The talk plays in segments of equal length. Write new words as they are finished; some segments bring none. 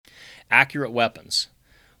Accurate weapons.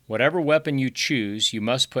 Whatever weapon you choose, you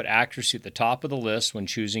must put accuracy at the top of the list when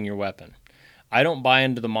choosing your weapon. I don't buy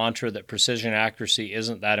into the mantra that precision accuracy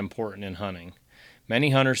isn't that important in hunting. Many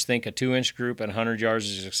hunters think a 2-inch group at 100 yards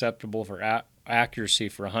is acceptable for accuracy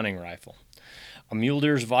for a hunting rifle. A mule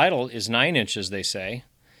deer's vital is 9 inches, they say.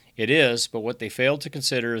 It is, but what they failed to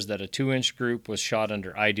consider is that a 2-inch group was shot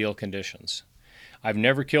under ideal conditions. I've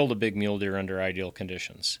never killed a big mule deer under ideal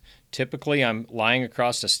conditions. Typically, I'm lying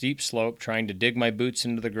across a steep slope trying to dig my boots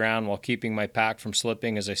into the ground while keeping my pack from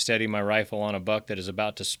slipping as I steady my rifle on a buck that is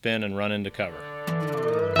about to spin and run into cover.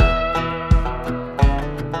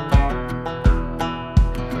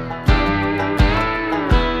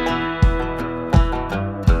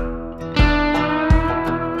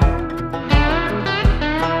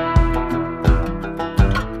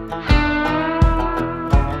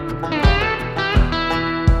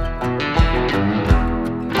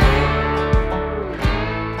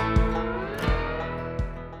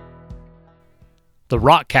 The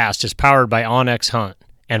Rockcast is powered by onX Hunt,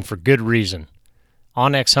 and for good reason.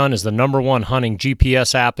 onX Hunt is the #1 hunting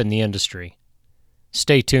GPS app in the industry.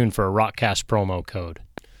 Stay tuned for a Rockcast promo code.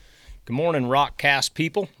 Good morning, Rockcast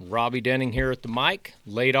people. Robbie Denning here at the mic.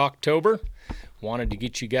 Late October. Wanted to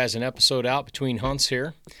get you guys an episode out between hunts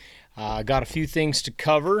here. Got a few things to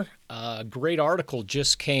cover. A great article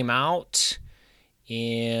just came out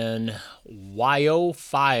in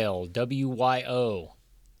Wyofile, WYOFILE.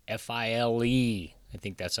 I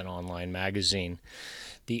think that's an online magazine.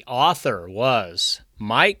 The author was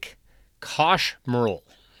Mike Koshmrl.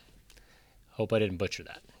 Hope I didn't butcher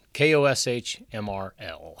that.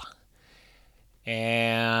 Koshmrl.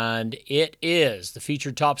 And it is the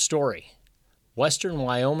featured top story. Western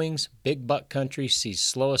Wyoming's big buck country sees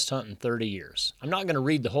slowest hunt in 30 years. I'm not going to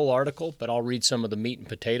read the whole article, but I'll read some of the meat and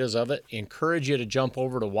potatoes of it. Encourage you to jump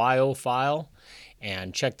over to Wyofile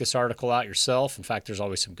and check this article out yourself. In fact, there's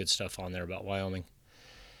always some good stuff on there about Wyoming.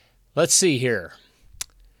 Let's see here.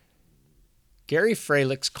 Gary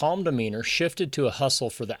Freilich's calm demeanor shifted to a hustle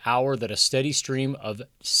for the hour that a steady stream of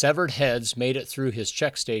severed heads made it through his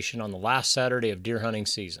check station on the last Saturday of deer hunting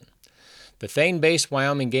season. The Thane-based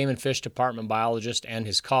Wyoming Game and Fish Department biologist and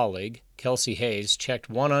his colleague, Kelsey Hayes, checked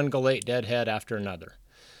one ungulate deadhead after another.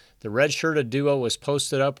 The red-shirted duo was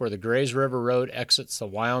posted up where the Grays River Road exits the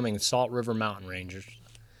Wyoming Salt River Mountain Ranges.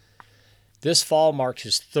 This fall marked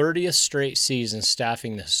his 30th straight season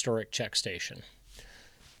staffing the historic check station.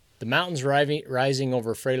 The mountains rising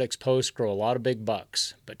over Freilich's Post grow a lot of big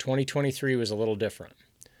bucks, but 2023 was a little different.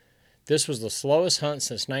 This was the slowest hunt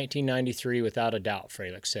since 1993 without a doubt,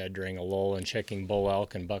 Freilich said during a lull in checking bull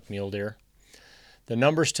elk and buck mule deer. The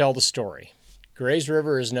numbers tell the story. Grays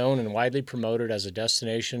River is known and widely promoted as a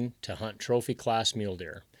destination to hunt trophy-class mule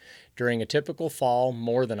deer. During a typical fall,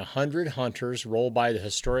 more than 100 hunters roll by the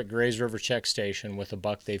historic Grays River check station with a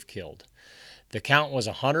buck they've killed. The count was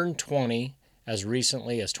 120 as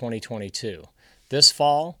recently as 2022. This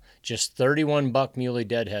fall, just 31 buck muley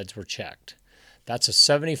deadheads were checked. That's a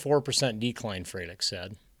 74% decline, Freilich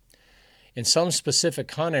said. In some specific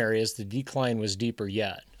hunt areas, the decline was deeper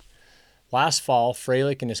yet. Last fall,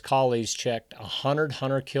 Freilich and his colleagues checked 100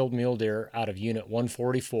 hunter-killed mule deer out of Unit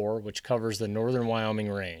 144, which covers the northern Wyoming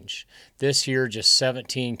range. This year, just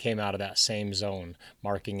 17 came out of that same zone,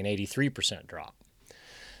 marking an 83% drop.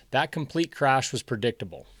 That complete crash was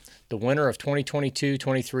predictable. The winter of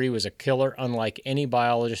 2022-23 was a killer unlike any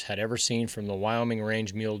biologist had ever seen from the Wyoming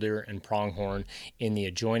range mule deer and pronghorn in the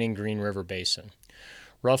adjoining Green River Basin.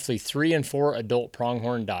 Roughly 3 in 4 adult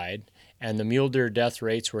pronghorn died, and the mule deer death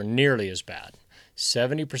rates were nearly as bad.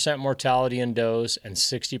 70% mortality in does and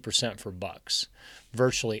 60% for bucks.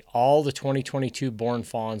 Virtually all the 2022 born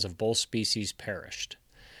fawns of both species perished.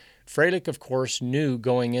 Freilich, of course, knew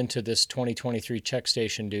going into this 2023 check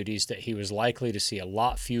station duties that he was likely to see a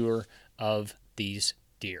lot fewer of these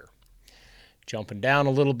deer. Jumping down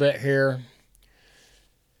a little bit here.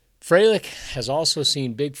 Freilich has also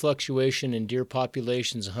seen big fluctuation in deer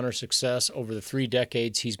populations and hunter success over the 3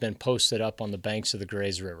 decades he's been posted up on the banks of the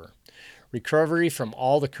Grays River. Recovery from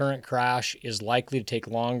all the current crash is likely to take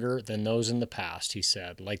longer than those in the past, he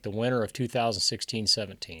said, like the winter of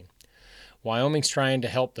 2016-17. Wyoming's trying to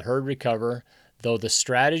help the herd recover, though the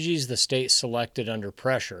strategies the state selected under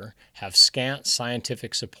pressure have scant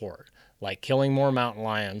scientific support, like killing more mountain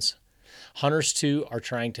lions. Hunters, too, are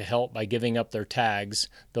trying to help by giving up their tags,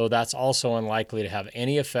 though that's also unlikely to have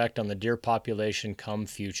any effect on the deer population come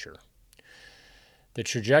future. The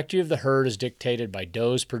trajectory of the herd is dictated by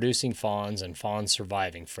does producing fawns and fawns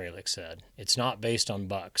surviving, Freilich said. It's not based on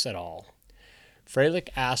bucks at all. Freilich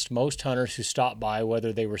asked most hunters who stopped by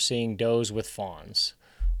whether they were seeing does with fawns.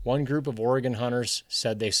 One group of Oregon hunters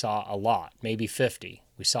said they saw a lot, maybe 50.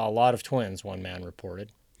 We saw a lot of twins, one man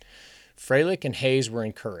reported. Freilich and Hayes were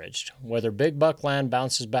encouraged. Whether big buck land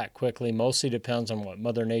bounces back quickly mostly depends on what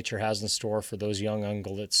Mother Nature has in store for those young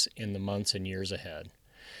ungulates in the months and years ahead.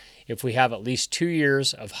 If we have at least 2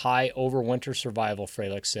 years of high overwinter survival,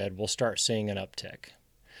 Freilich said, we'll start seeing an uptick.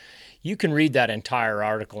 You can read that entire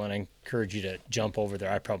article, and I encourage you to jump over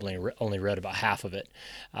there. I probably only read about half of it.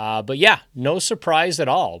 But yeah, no surprise at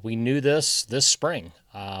all. We knew this spring.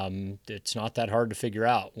 It's not that hard to figure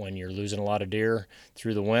out. When you're losing a lot of deer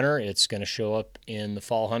through the winter, it's going to show up in the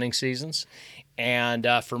fall hunting seasons. And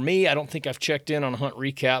for me, I don't think I've checked in on Hunt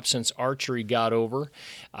Recap since archery got over.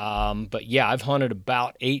 But yeah, I've hunted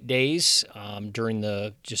about 8 days during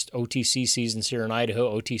the just OTC seasons here in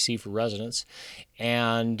Idaho, OTC for residents.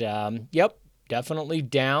 And yep, definitely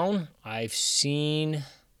down. I've seen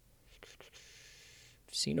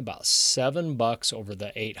about 7 bucks over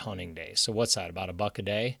the 8 hunting days. So what's that, about $1 a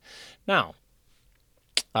day? Now,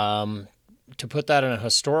 to put that in a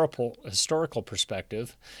historical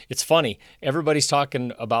perspective, it's funny. Everybody's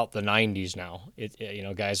talking about the 90s now.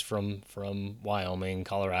 Guys from Wyoming,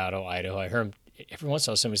 Colorado, Idaho. I heard every once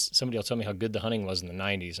in a while somebody will tell me how good the hunting was in the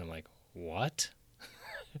 90s. I'm like, what?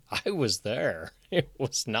 I was there. It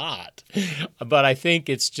was not. But I think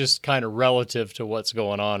it's just kind of relative to what's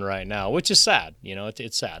going on right now, which is sad.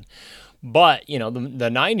 It's sad. But, the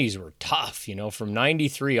 90s were tough, from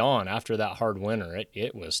 93 on after that hard winter,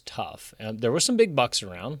 it was tough. And there were some big bucks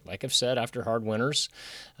around, like I've said, after hard winters.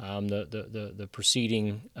 The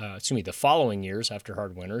following years after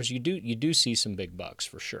hard winters, you do see some big bucks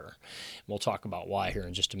for sure. We'll talk about why here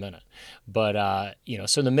in just a minute. But,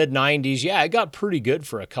 so in the mid 90s, yeah, it got pretty good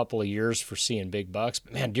for a couple of years for seeing big bucks.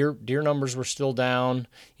 But man, deer numbers were still down,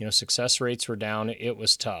 success rates were down. It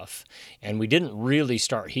was tough. And we didn't really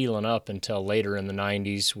start healing up until later in the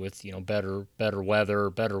 90s with, better weather,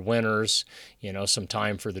 better winters, some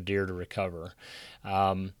time for the deer to recover.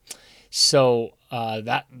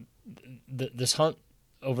 This hunt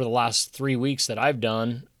over the last 3 weeks that I've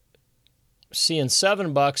done, seeing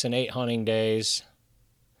 7 bucks in 8 hunting days,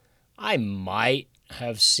 I might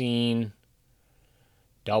have seen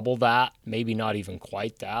double that, maybe not even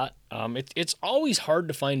quite that. It's always hard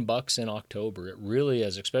to find bucks in October. It really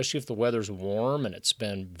is, especially if the weather's warm, and it's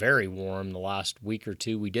been very warm the last week or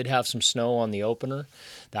two. We did have some snow on the opener.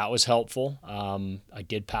 That was helpful. I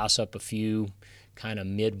did pass up a few kind of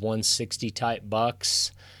mid 160 type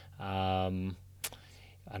bucks. And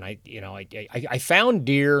I found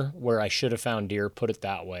deer where I should have found deer, put it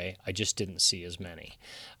that way. I just didn't see as many.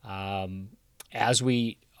 As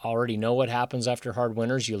we already know what happens after hard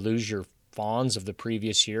winters, you lose your fawns of the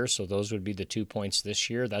previous year, so those would be the 2 points this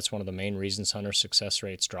year. That's one of the main reasons hunter success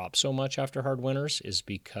rates drop so much after hard winters, is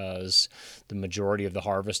because the majority of the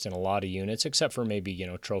harvest in a lot of units, except for maybe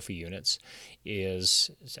trophy units, is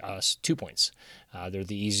 2 points. They're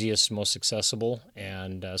the easiest, most accessible,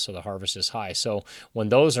 and so the harvest is high. So when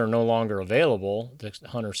those are no longer available, the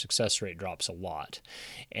hunter success rate drops a lot.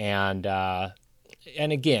 And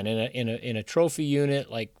again, in a trophy unit,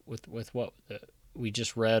 like with what we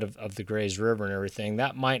just read of the Grays River and everything,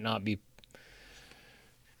 that might not be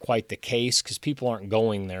quite the case because people aren't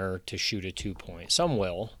going there to shoot a 2 point. Some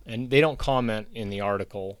will, and they don't comment in the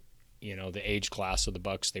article, the age class of the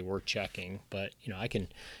bucks they were checking. But I can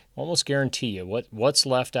almost guarantee you what's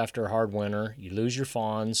left after a hard winter. You lose your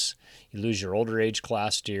fawns, you lose your older age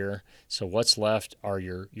class deer. So what's left are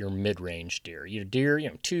your mid-range deer. Your deer,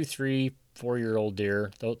 2, 3, 4-year-old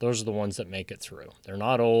deer. Those are the ones that make it through. They're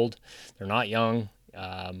not old, they're not young,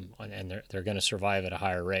 and they're going to survive at a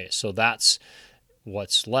higher rate. So that's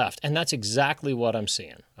what's left, and that's exactly what I'm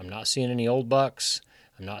seeing. I'm not seeing any old bucks.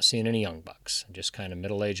 I'm not seeing any young bucks. Just kind of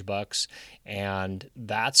middle-aged bucks, and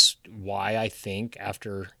that's why I think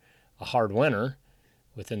after a hard winter,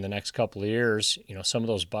 within the next couple of years, some of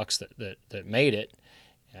those bucks that made it,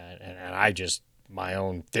 and I just, my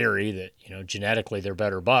own theory that, genetically they're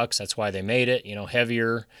better bucks. That's why they made it,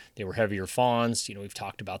 heavier. They were heavier fawns. We've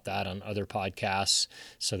talked about that on other podcasts.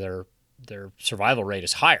 So their survival rate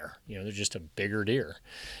is higher. They're just a bigger deer.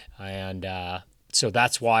 And so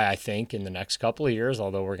that's why I think in the next couple of years,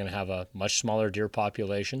 although we're going to have a much smaller deer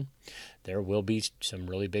population, there will be some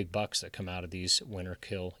really big bucks that come out of these winter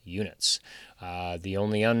kill units. The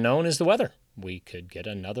only unknown is the weather. We could get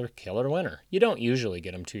another killer winter. You don't usually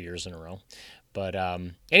get them 2 years in a row. But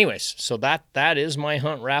anyways, so that is my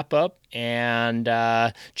hunt wrap up, and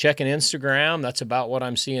checking Instagram. That's about what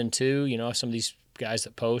I'm seeing too. Some of these guys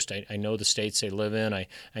that post. I know the states they live in.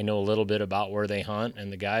 I know a little bit about where they hunt,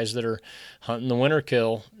 and the guys that are hunting the winter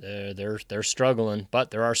kill, they're struggling.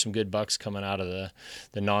 But there are some good bucks coming out of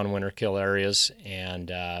the non-winter kill areas, and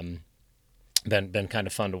been kind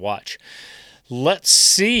of fun to watch. Let's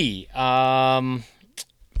see.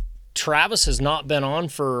 Travis has not been on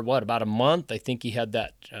for about a month. I think he had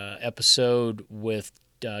that episode with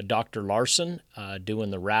Dr. Larson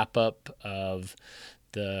doing the wrap up of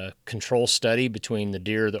the control study between the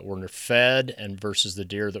deer that were fed and versus the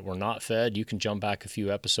deer that were not fed. You can jump back a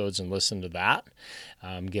few episodes and listen to that.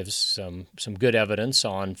 Gives some good evidence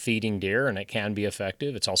on feeding deer, and it can be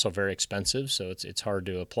effective. It's also very expensive, so it's hard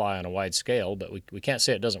to apply on a wide scale, but we can't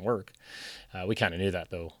say it doesn't work. We kind of knew that,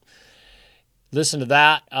 though. Listen to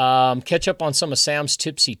that. Catch up on some of Sam's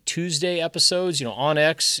Tipsy Tuesday episodes.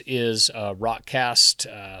 OnX is a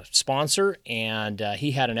Rockcast sponsor, and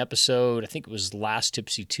he had an episode, I think it was last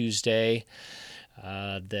Tipsy Tuesday,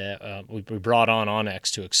 that we brought on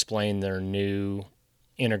OnX to explain their new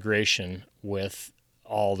integration with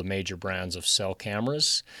all the major brands of cell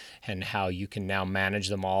cameras and how you can now manage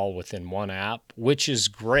them all within one app, which is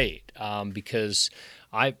great because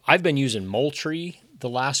I've been using Moultrie the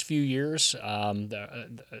last few years.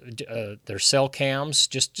 Their cell cams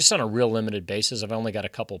just on a real limited basis. I've only got a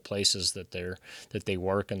couple places that they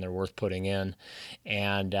work and they're worth putting in,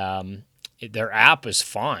 and their app is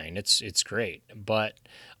fine. It's great, but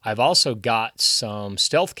I've also got some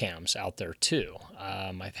stealth cams out there too.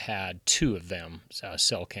 I've had 2 of them,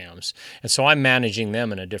 cell cams, and so I'm managing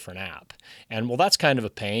them in a different app. And well, that's kind of a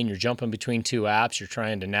pain. You're jumping between 2 apps. You're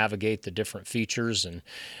trying to navigate the different features and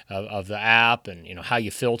of the app, and how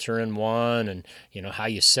you filter in one, and how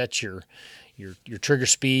you set your trigger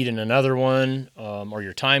speed in another one, or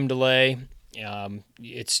your time delay.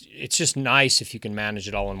 It's just nice if you can manage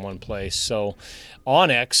it all in one place. So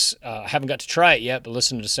OnX, I haven't got to try it yet, but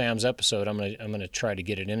listen to Sam's episode. I'm gonna try to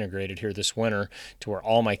get it integrated here this winter to where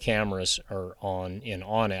all my cameras are in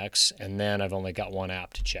OnX, and then I've only got one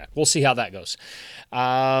app to check. We'll see how that goes.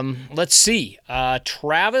 Let's see.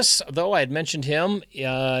 Travis, though, I had mentioned him.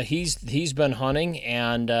 He's been hunting,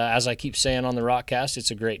 and as I keep saying on the Rockcast,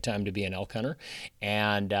 it's a great time to be an elk hunter.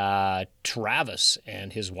 And Travis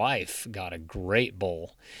and his wife got a great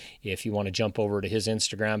bull. If you want to jump over to his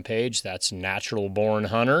Instagram page, that's Natural Born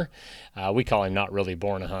Hunter. We call him Not Really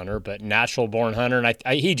Born a Hunter, but Natural Born Hunter, and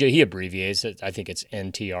he abbreviates it. I think it's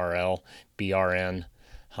NTRL BRN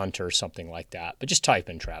Hunter, something like that. But just type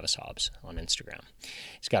in Travis Hobbs on Instagram.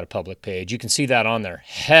 He's got a public page. You can see that on there.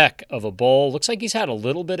 Heck of a bull. Looks like he's had a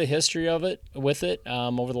little bit of history with it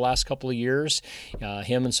over the last couple of years.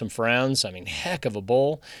 Him and some friends. Heck of a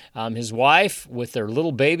bull. His wife with their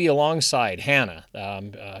little baby alongside, Hannah,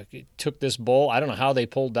 took this bull. I don't know how they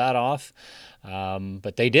pulled that off.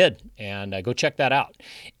 But they did, and go check that out.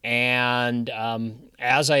 And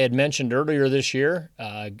as I had mentioned earlier this year,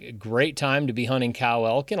 great time to be hunting cow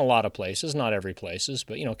elk in a lot of places, not every places,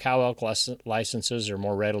 but cow elk licenses are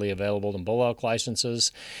more readily available than bull elk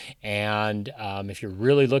licenses. And if you're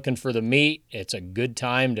really looking for the meat, it's a good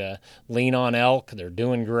time to lean on elk. They're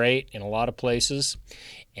doing great in a lot of places.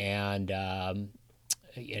 And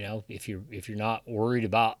if you're not worried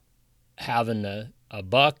about having a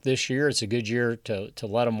buck this year, it's a good year to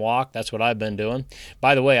let them walk. That's what I've been doing.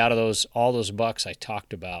 By the way, out of all those bucks I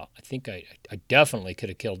talked about, I think I definitely could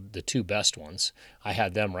have killed the 2 best ones. I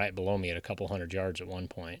had them right below me at a couple hundred yards at one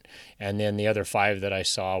point. And then the other 5 that I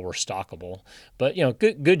saw were stockable. But,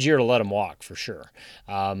 good year to let them walk for sure.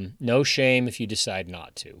 No shame if you decide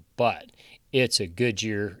not to. But it's a good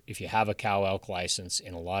year if you have a cow elk license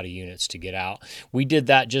in a lot of units to get out. We did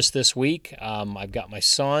that just this week. I've got my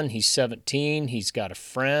son. He's 17. He's got a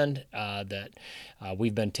friend that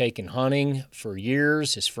we've been taking hunting for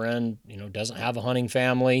years. His friend, doesn't have a hunting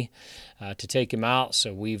family to take him out,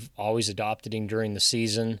 so we've always adopted him during the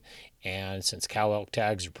season. And since cow elk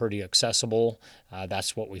tags are pretty accessible,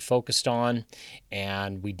 that's what we focused on.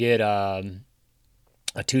 And we did a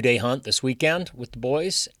 2-day hunt this weekend with the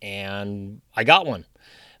boys, and I got one.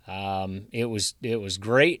 It was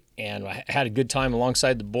great, and I had a good time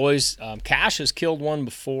alongside the boys. Cash has killed one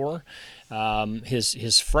before.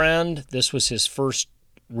 His friend, this was his first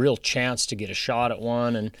real chance to get a shot at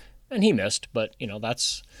one, and he missed. But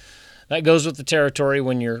that goes with the territory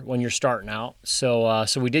when you're starting out. So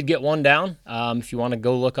we did get one down. If you want to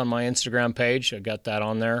go look on my Instagram page, I got that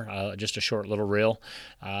on there. Just a short little reel.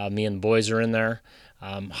 Me and the boys are in there.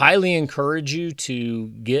 Highly encourage you to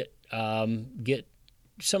get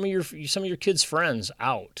some of your kids' friends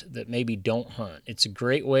out that maybe don't hunt. It's a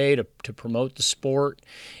great way to promote the sport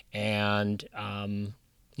and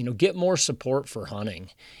get more support for hunting.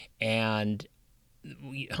 And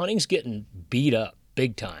hunting's getting beat up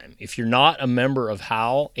big time. If you're not a member of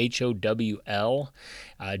HOWL, HOWL,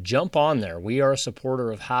 jump on there. We are a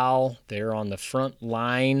supporter of HOWL. They're on the front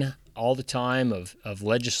line all the time of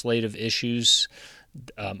legislative issues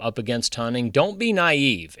up against hunting. Don't be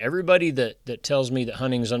naive. Everybody that tells me that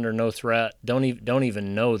hunting's under no threat don't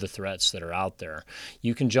even know the threats that are out there.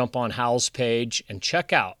 You can jump on HOWL's page and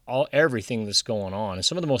check out everything that's going on. And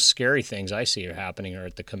some of the most scary things I see are happening are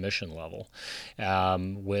at the commission level,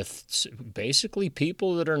 with basically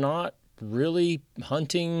people that are not really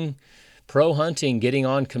pro-hunting getting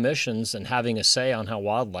on commissions and having a say on how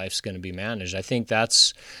wildlife's going to be managed. I think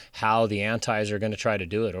that's how the antis are going to try to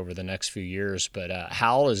do it over the next few years. But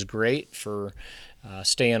HOWL is great for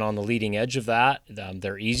staying on the leading edge of that.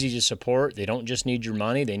 They're easy to support. They don't just need your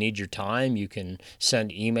money, they need your time. You can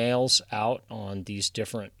send emails out on these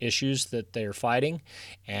different issues that they're fighting,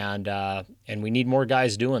 and we need more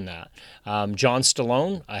guys doing that. John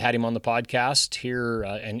Stallone, I had him on the podcast here,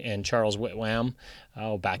 and Charles Whitwam,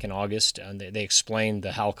 back in August, and they explained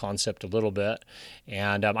the HOWL concept a little bit.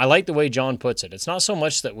 And I like the way John puts it. It's not so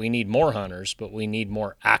much that we need more hunters, but we need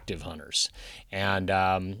more active hunters. And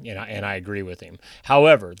I agree with him.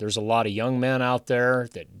 However, there's a lot of young men out there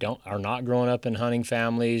that are not growing up in hunting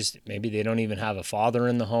families. Maybe they don't even have a father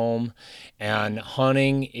in the home. And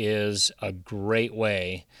hunting is a great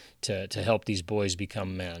way to help these boys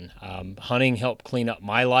become men. Hunting helped clean up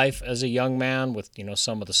my life as a young man with,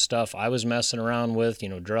 some of the stuff I was messing around with,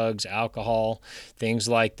 drugs, alcohol, things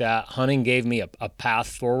like that. Hunting gave me a path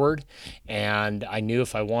forward, and I knew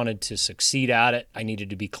if I wanted to succeed at it, I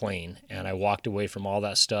needed to be clean. And I walked away from all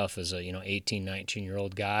that stuff as a, 18,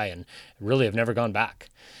 19-year-old guy, and really have never gone back.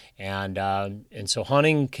 And so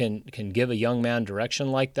hunting can give a young man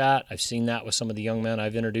direction like that. I've seen that with some of the young men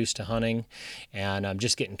I've introduced to hunting, and I'm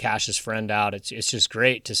just getting Cash's friend out. It's just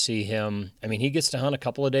great to see him. I mean, he gets to hunt a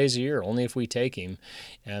couple of days a year, only if we take him.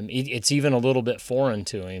 It's even a little bit foreign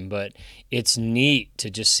to him, but it's neat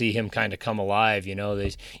to just see him kind of come alive.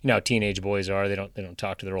 How teenage boys are. They don't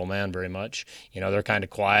talk to their old man very much. They're kind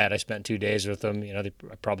of quiet. I spent 2 days with them. They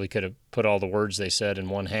probably could have put all the words they said in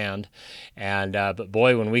one hand, and but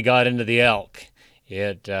boy, when we got into the elk,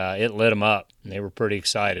 it lit them up, and they were pretty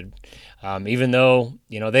excited. Even though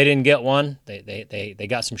they didn't get one, they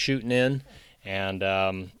got some shooting in,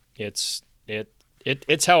 and it's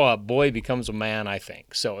how a boy becomes a man, I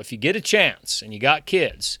think. So if you get a chance and you got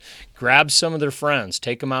kids, grab some of their friends,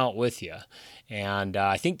 take them out with you. And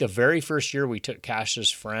I think the very first year we took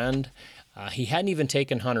Cash's friend, he hadn't even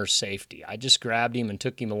taken hunter safety. I just grabbed him and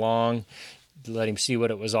took him along, let him see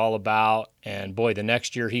what it was all about. And boy, the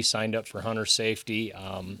next year he signed up for hunter safety,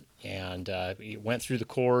 and he went through the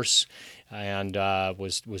course, and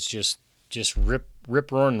was just rip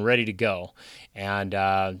roaring, ready to go. And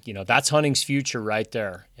that's hunting's future right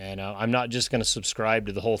there. And I'm not just going to subscribe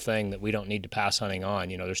to the whole thing that we don't need to pass hunting on.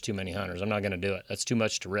 There's too many hunters. I'm not going to do it. That's too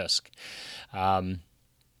much to risk.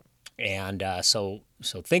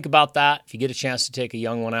 So think about that. If you get a chance to take a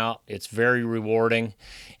young one out, it's very rewarding,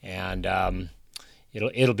 and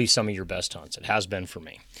it'll be some of your best hunts. It has been for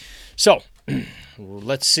me. So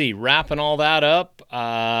let's see. Wrapping all that up,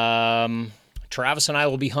 Travis and I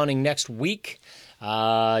will be hunting next week.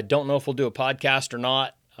 Don't know if we'll do a podcast or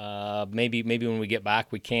not. Maybe when we get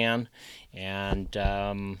back we can, and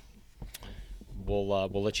we'll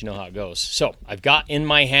let you know how it goes. So I've got in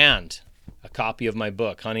my hand a copy of my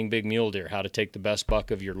book, Hunting Big Mule Deer, How to Take the Best Buck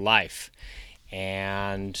of Your Life.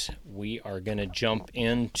 And we are going to jump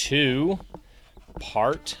into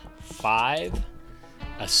part 5,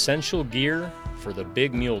 Essential Gear for the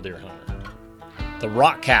Big Mule Deer Hunter. The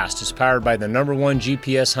Rockcast is powered by the #1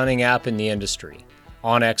 GPS hunting app in the industry,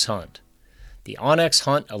 onX Hunt. The onX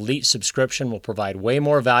Hunt Elite subscription will provide way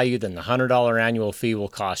more value than the $100 annual fee will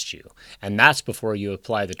cost you, and that's before you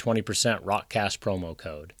apply the 20% Rockcast promo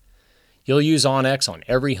code. You'll use onX on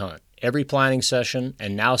every hunt, every planning session,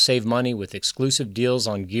 and now save money with exclusive deals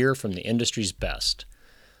on gear from the industry's best.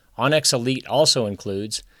 onX Elite also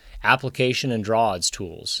includes application and draw odds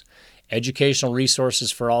tools, educational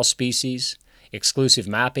resources for all species, exclusive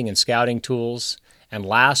mapping and scouting tools, and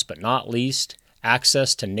last but not least,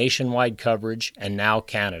 access to nationwide coverage and now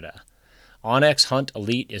Canada. onX Hunt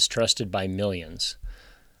Elite is trusted by millions.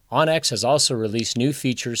 onX has also released new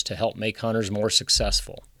features to help make hunters more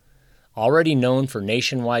successful. Already known for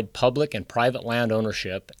nationwide public and private land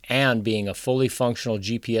ownership and being a fully functional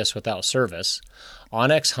GPS without service,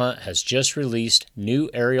 onX Hunt has just released new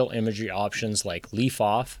aerial imagery options like Leaf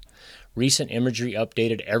Off, recent imagery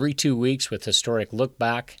updated every 2 weeks with historic look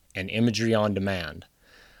back, and imagery on demand.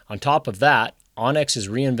 On top of that, onX is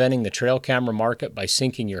reinventing the trail camera market by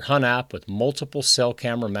syncing your Hunt app with multiple cell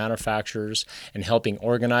camera manufacturers and helping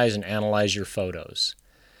organize and analyze your photos.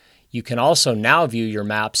 You can also now view your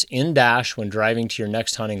maps in-dash when driving to your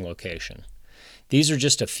next hunting location. These are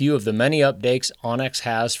just a few of the many updates onX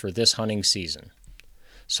has for this hunting season.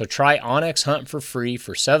 So try onX Hunt for free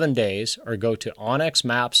for 7 days or go to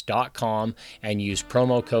onxmaps.com and use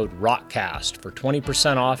promo code ROCKCAST for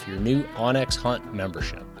 20% off your new onX Hunt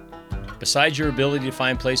membership. Besides your ability to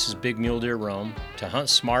find places big mule deer roam, to hunt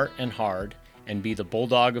smart and hard, and be the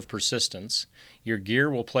bulldog of persistence, your gear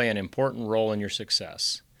will play an important role in your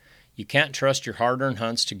success. You can't trust your hard-earned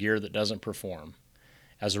hunts to gear that doesn't perform.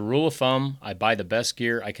 As a rule of thumb, I buy the best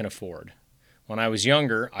gear I can afford. When I was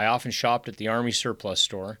younger, I often shopped at the Army surplus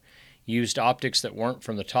store, used optics that weren't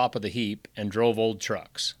from the top of the heap, and drove old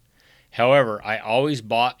trucks. However, I always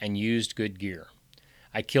bought and used good gear.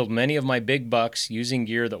 I killed many of my big bucks using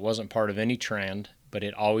gear that wasn't part of any trend, but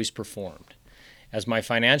it always performed. As my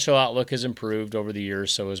financial outlook has improved over the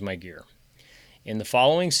years, so has my gear. In the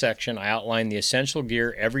following section, I outline the essential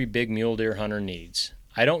gear every big mule deer hunter needs.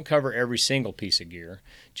 I don't cover every single piece of gear,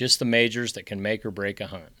 just the majors that can make or break a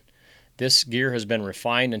hunt. This gear has been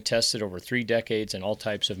refined and tested over 3 decades in all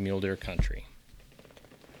types of mule deer country.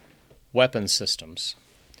 Weapon systems.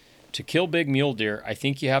 To kill big mule deer, I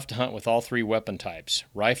think you have to hunt with all 3 weapon types: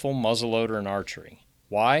 rifle, muzzleloader, and archery.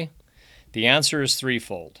 Why? The answer is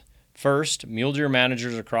threefold. First, mule deer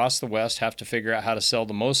managers across the West have to figure out how to sell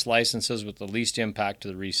the most licenses with the least impact to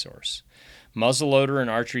the resource. Muzzleloader and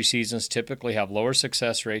archery seasons typically have lower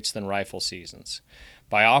success rates than rifle seasons.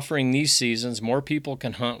 By offering these seasons, more people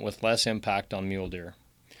can hunt with less impact on mule deer.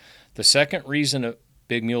 The second reason a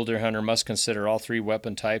big mule deer hunter must consider all 3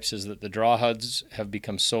 weapon types is that the draw HUDs have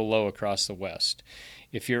become so low across the West.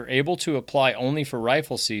 If you're able to apply only for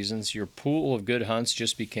rifle seasons, your pool of good hunts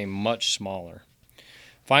just became much smaller.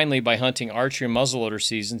 Finally, by hunting archery and muzzleloader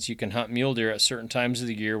seasons, you can hunt mule deer at certain times of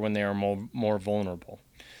the year when they are more vulnerable.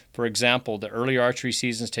 For example, the early archery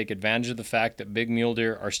seasons take advantage of the fact that big mule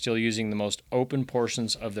deer are still using the most open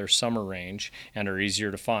portions of their summer range and are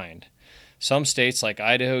easier to find. Some states like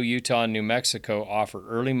Idaho, Utah, and New Mexico offer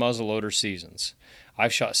early muzzleloader seasons.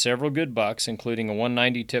 I've shot several good bucks, including a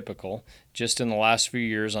 190 typical, just in the last few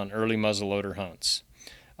years on early muzzleloader hunts.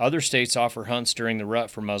 Other states offer hunts during the rut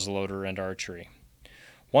for muzzleloader and archery.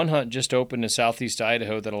 One hunt just opened in southeast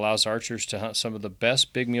Idaho that allows archers to hunt some of the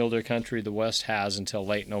best big mule deer country the West has until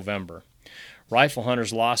late November. Rifle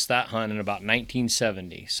hunters lost that hunt in about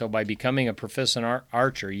 1970, so by becoming a proficient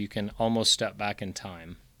archer, you can almost step back in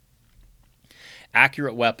time.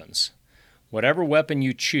 Accurate weapons. Whatever weapon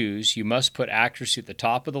you choose, you must put accuracy at the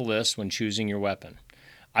top of the list when choosing your weapon.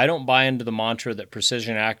 I don't buy into the mantra that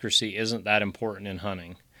precision accuracy isn't that important in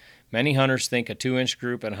hunting. Many hunters think a 2-inch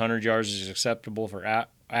group at 100 yards is acceptable for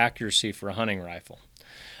accuracy for a hunting rifle.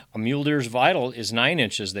 A mule deer's vital is 9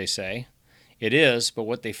 inches, they say. It is, but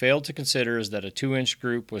what they fail to consider is that a 2-inch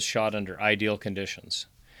group was shot under ideal conditions.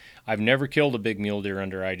 I've never killed a big mule deer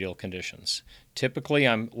under ideal conditions. Typically,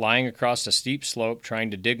 I'm lying across a steep slope trying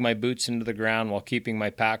to dig my boots into the ground while keeping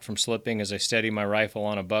my pack from slipping as I steady my rifle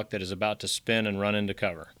on a buck that is about to spin and run into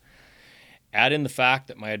cover. Add in the fact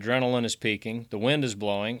that my adrenaline is peaking, the wind is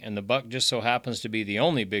blowing, and the buck just so happens to be the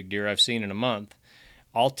only big deer I've seen in a month.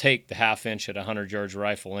 I'll take the 1/2 inch at a 100 yards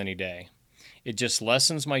rifle any day. It just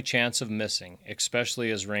lessens my chance of missing,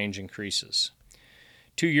 especially as range increases.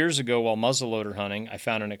 2 years ago, while muzzleloader hunting, I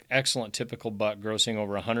found an excellent typical buck grossing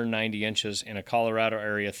over 190 inches in a Colorado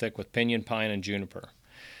area thick with pinyon pine and juniper.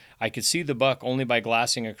 I could see the buck only by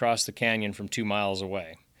glassing across the canyon from 2 miles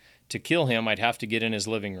away. To kill him, I'd have to get in his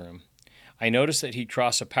living room. I noticed that he'd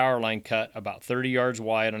cross a power line cut about 30 yards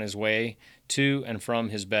wide on his way to and from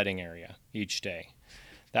his bedding area each day.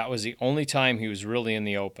 That was the only time he was really in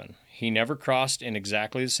the open. He never crossed in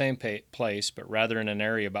exactly the same place, but rather in an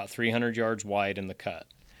area about 300 yards wide in the cut.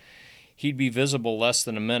 He'd be visible less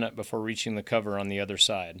than a minute before reaching the cover on the other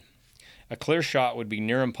side. A clear shot would be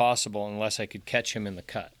near impossible unless I could catch him in the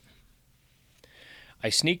cut. I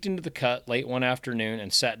sneaked into the cut late one afternoon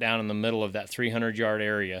and sat down in the middle of that 300-yard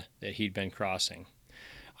area that he'd been crossing.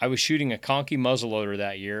 I was shooting a conky muzzleloader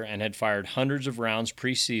that year and had fired hundreds of rounds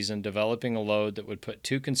pre-season, developing a load that would put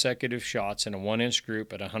 2 consecutive shots in a 1-inch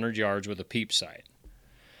group at 100 yards with a peep sight.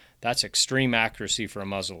 That's extreme accuracy for a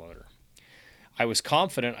muzzleloader. I was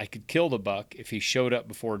confident I could kill the buck if he showed up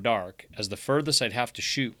before dark, as the furthest I'd have to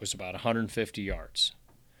shoot was about 150 yards.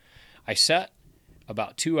 I sat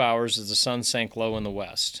about 2 hours as the sun sank low in the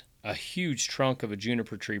west. A huge trunk of a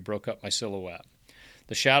juniper tree broke up my silhouette.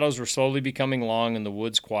 The shadows were slowly becoming long and the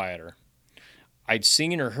woods quieter. I'd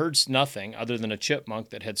seen or heard nothing other than a chipmunk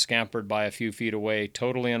that had scampered by a few feet away,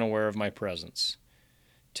 totally unaware of my presence.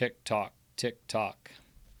 Tick-tock, tick-tock.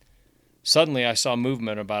 Suddenly I saw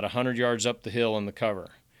movement about 100 yards up the hill in the cover.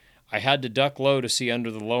 I had to duck low to see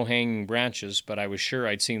under the low-hanging branches, but I was sure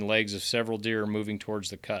I'd seen legs of several deer moving towards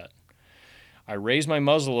the cut. I raised my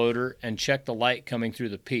muzzleloader and checked the light coming through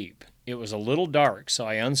the peep. It was a little dark, so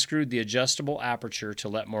I unscrewed the adjustable aperture to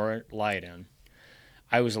let more light in.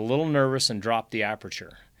 I was a little nervous and dropped the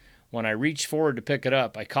aperture. When I reached forward to pick it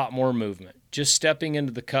up, I caught more movement. Just stepping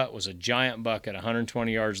into the cut was a giant buck at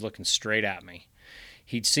 120 yards looking straight at me.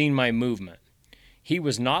 He'd seen my movement. He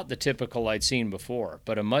was not the typical I'd seen before,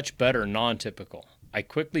 but a much better non-typical. I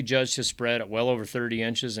quickly judged his spread at well over 30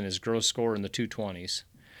 inches and his gross score in the 220s.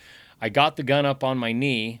 I got the gun up on my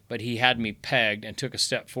knee, but he had me pegged and took a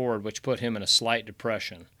step forward, which put him in a slight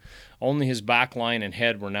depression. Only his back line and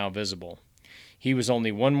head were now visible. He was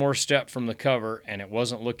only one more step from the cover, and it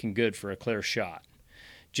wasn't looking good for a clear shot.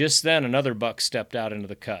 Just then, another buck stepped out into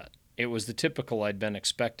the cut. It was the typical I'd been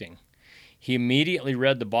expecting. He immediately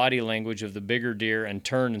read the body language of the bigger deer and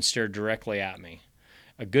turned and stared directly at me.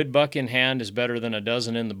 A good buck in hand is better than a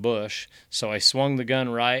dozen in the bush, so I swung the gun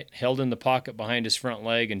right, held in the pocket behind his front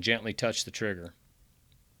leg, and gently touched the trigger.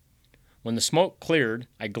 When the smoke cleared,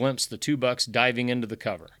 I glimpsed the two bucks diving into the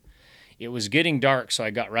cover. It was getting dark, so I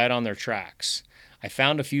got right on their tracks. I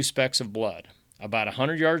found a few specks of blood. About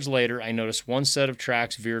 100 yards later, I noticed one set of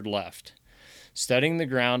tracks veered left. Studying the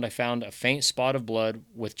ground, I found a faint spot of blood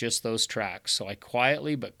with just those tracks, so I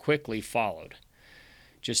quietly but quickly followed.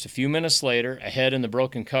 Just a few minutes later, ahead in the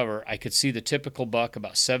broken cover, I could see the typical buck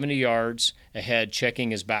about 70 yards ahead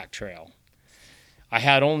checking his back trail. I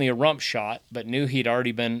had only a rump shot, but knew he'd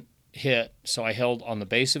already been hit, so I held on the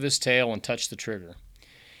base of his tail and touched the trigger.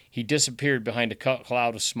 He disappeared behind a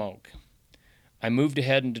cloud of smoke. I moved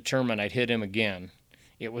ahead and determined I'd hit him again.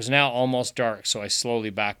 It was now almost dark, so I slowly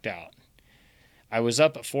backed out. I was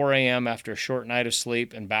up at 4 a.m. after a short night of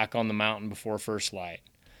sleep and back on the mountain before first light.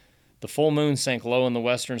 The full moon sank low in the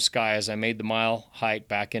western sky as I made the mile hike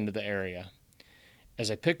back into the area. As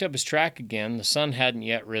I picked up his track again, the sun hadn't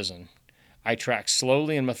yet risen. I tracked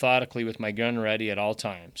slowly and methodically with my gun ready at all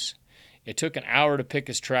times. It took an hour to pick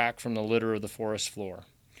his track from the litter of the forest floor.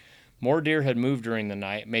 More deer had moved during the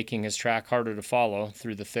night, making his track harder to follow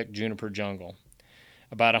through the thick juniper jungle.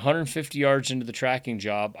 About 150 yards into the tracking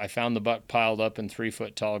job, I found the buck piled up in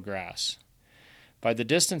 3-foot-tall grass. By the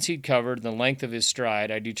distance he'd covered and the length of his stride,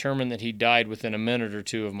 I determined that he died within a minute or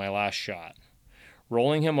two of my last shot.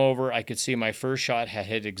 Rolling him over, I could see my first shot had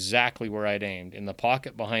hit exactly where I'd aimed, in the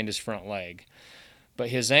pocket behind his front leg. But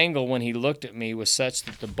his angle when he looked at me was such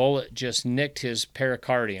that the bullet just nicked his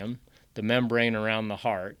pericardium, the membrane around the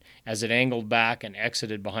heart, as it angled back and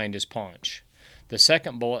exited behind his paunch. The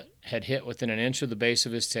second bullet had hit within an inch of the base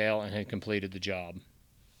of his tail and had completed the job.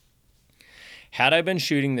 Had I been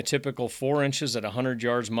shooting the typical 4 inches at 100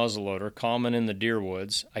 yards muzzleloader common in the deer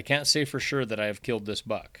woods, I can't say for sure that I have killed this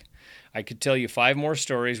buck. I could tell you 5 more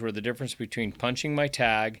stories where the difference between punching my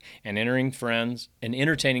tag and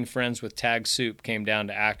entertaining friends with tag soup came down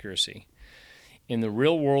to accuracy. In the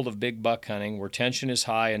real world of big buck hunting, where tension is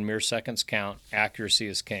high and mere seconds count, accuracy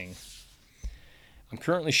is king. I'm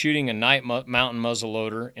currently shooting a night mountain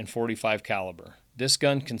muzzleloader in .45 caliber. This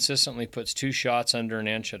gun consistently puts 2 shots under an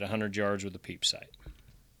inch at 100 yards with a peep sight.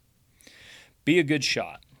 Be a good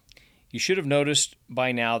shot. You should have noticed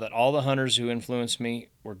by now that all the hunters who influenced me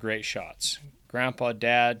were great shots. Grandpa,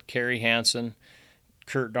 Dad, Kerry Hansen,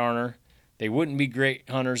 Kurt Darner, they wouldn't be great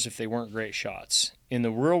hunters if they weren't great shots. In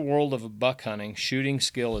the real world of buck hunting, shooting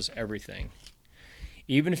skill is everything.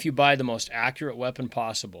 Even if you buy the most accurate weapon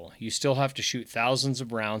possible, you still have to shoot thousands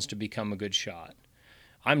of rounds to become a good shot.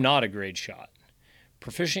 I'm not a great shot.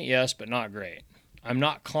 Proficient, yes, but not great. I'm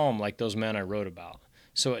not calm like those men I wrote about,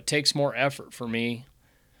 so it takes more effort for me.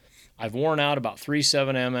 I've worn out about 3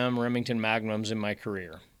 7mm Remington Magnums in my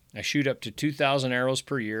career. I shoot up to 2,000 arrows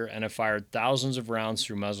per year and have fired thousands of rounds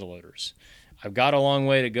through muzzleloaders. I've got a long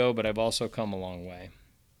way to go, but I've also come a long way.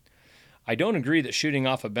 I don't agree that shooting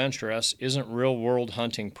off a bench rest isn't real-world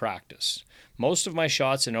hunting practice. Most of my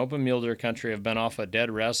shots in open mule deer country have been off a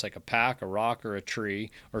dead rest like a pack, a rock, or a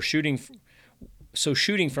tree, or shooting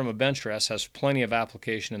from a bench rest has plenty of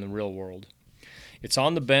application in the real world. It's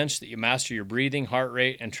on the bench that you master your breathing, heart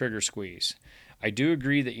rate, and trigger squeeze. I do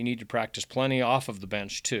agree that you need to practice plenty off of the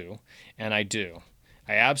bench too, and I do.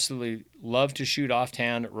 I absolutely love to shoot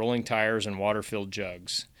offhand at rolling tires and water-filled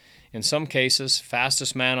jugs. In some cases,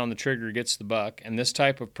 fastest man on the trigger gets the buck, and this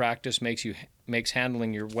type of practice makes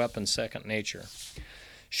handling your weapon second nature.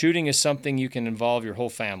 Shooting is something you can involve your whole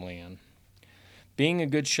family in. Being a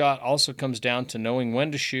good shot also comes down to knowing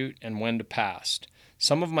when to shoot and when to pass.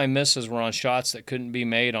 Some of my misses were on shots that couldn't be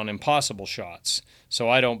made on impossible shots, so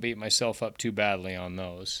I don't beat myself up too badly on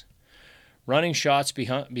those. Running shots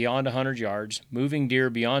beyond 100 yards, moving deer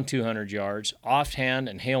beyond 200 yards, offhand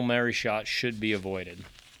and Hail Mary shots should be avoided.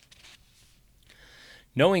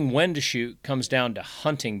 Knowing when to shoot comes down to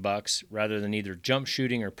hunting bucks rather than either jump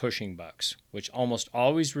shooting or pushing bucks, which almost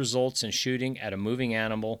always results in shooting at a moving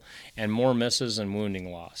animal and more misses and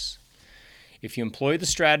wounding loss. If you employ the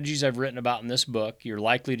strategies I've written about in this book, you're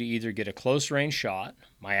likely to either get a close range shot,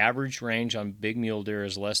 my average range on big mule deer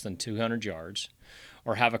is less than 200 yards,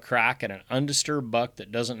 or have a crack at an undisturbed buck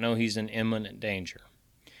that doesn't know he's in imminent danger.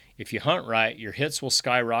 If you hunt right, your hits will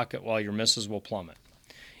skyrocket while your misses will plummet.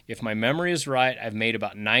 If my memory is right, I've made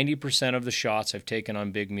about 90% of the shots I've taken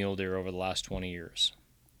on big mule deer over the last 20 years.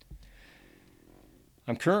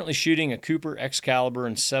 I'm currently shooting a Cooper Excalibur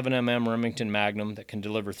and 7mm Remington Magnum that can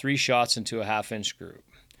deliver 3 shots into a half-inch group.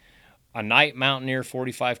 A Night Mountaineer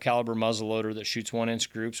 45 caliber muzzleloader that shoots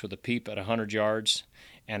 1-inch groups with a peep at 100 yards,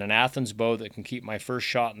 and an Athens bow that can keep my first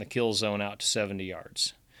shot in the kill zone out to 70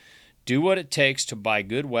 yards. Do what it takes to buy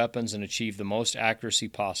good weapons and achieve the most accuracy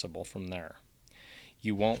possible from there.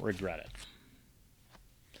 You won't regret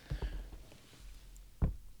it.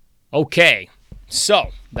 Okay, so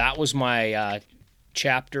that was my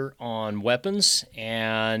chapter on weapons,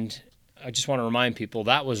 and I just want to remind people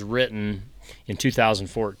that was written in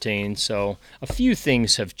 2014, so a few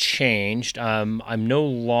things have changed. I'm no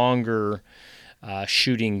longer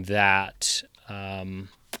shooting that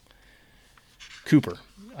Cooper.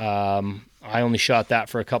 I only shot that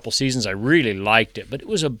for a couple seasons. I really liked it, but it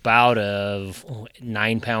was about a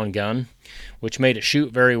 9-pound gun, which made it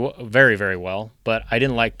shoot very, very well, but I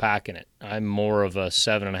didn't like packing it. I'm more of a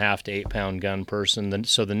 7.5 to 8-pound gun person.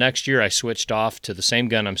 So the next year I switched off to the same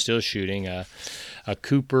gun I'm still shooting, a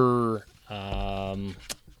Cooper,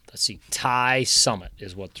 Tie Summit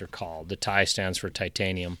is what they're called. The Tie stands for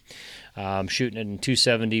titanium. I'm shooting it in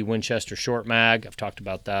 270 Winchester short mag. I've talked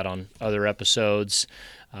about that on other episodes.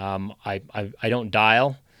 I don't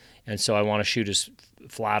dial, and so I want to shoot as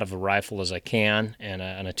flat of a rifle as I can, and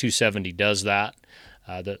a 270 does that.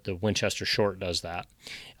 The Winchester short does that.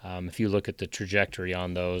 If you look at the trajectory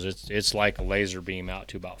on those, it's like a laser beam out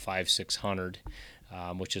to about 500-600,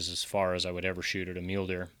 which is as far as I would ever shoot at a mule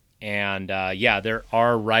deer. And there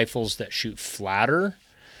are rifles that shoot flatter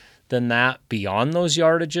than that beyond those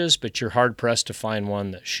yardages, but you're hard pressed to find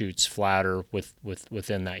one that shoots flatter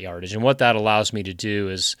within that yardage. And what that allows me to do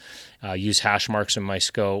is use hash marks in my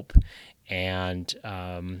scope, and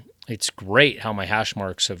it's great how my hash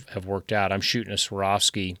marks have worked out. I'm shooting a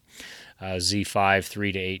Swarovski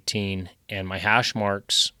Z5 3-18, and my hash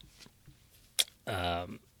marks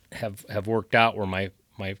have worked out where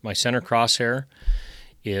my center crosshair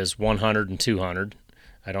is 100 and 200.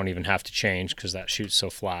 I don't even have to change because that shoots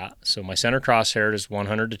so flat. So my center crosshair is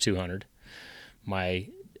 100 to 200. My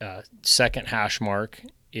second hash mark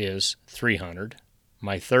is 300.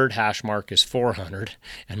 My third hash mark is 400,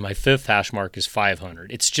 and my fifth hash mark is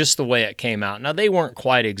 500. It's just the way it came out. Now, they weren't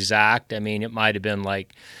quite exact. I mean, it might have been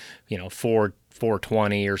like,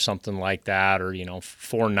 420 or something like that, or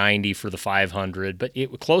 490 for the 500, but it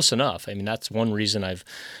was close enough. I mean, that's one reason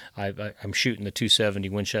I'm shooting the 270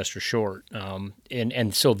 Winchester short.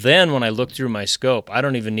 And so then when I look through my scope, I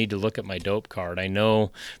don't even need to look at my dope card. I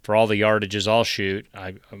know for all the yardages I'll shoot,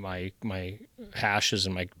 my hashes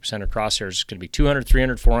and my center crosshairs is going to be 200,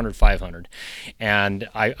 300, 400, 500. And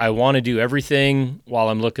I want to do everything while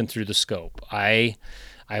I'm looking through the scope. I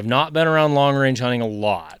have not been around long range hunting a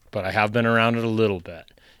lot, but I have been around it a little bit.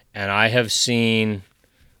 And I have seen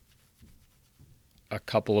a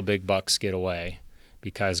couple of big bucks get away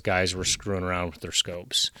because guys were screwing around with their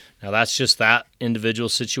scopes. Now, that's just that individual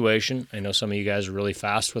situation. I know some of you guys are really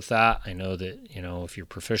fast with that. I know that, if you're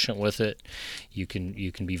proficient with it, you can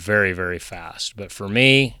be very, very fast. But for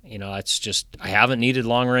me, it's just, I haven't needed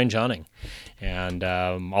long-range hunting and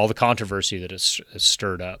all the controversy that it's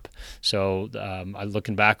stirred up. So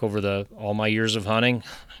looking back over all my years of hunting,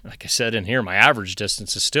 like I said in here, my average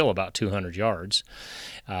distance is still about 200 yards.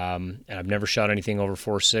 And I've never shot anything over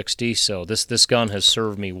 460, so this gun has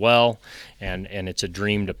served me well, and it's a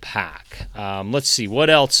dream to pack. Let's see, what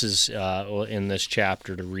else is in this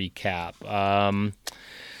chapter to recap?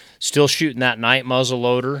 Still shooting that night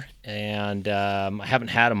muzzleloader, and I haven't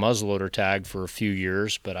had a muzzleloader tag for a few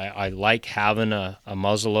years, but I like having a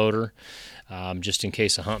muzzleloader. Just in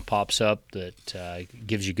case a hunt pops up that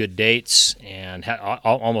gives you good dates and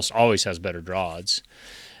almost always has better draw odds.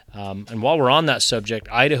 And while we're on that subject,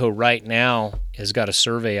 Idaho right now has got a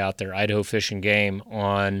survey out there, Idaho Fish and Game,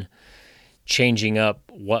 on changing up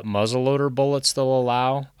what muzzleloader bullets they'll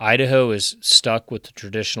allow. Idaho is stuck with the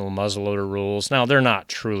traditional muzzleloader rules. Now, they're not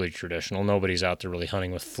truly traditional. Nobody's out there really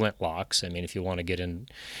hunting with flintlocks. I mean, if you want to get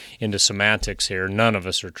into semantics here, none of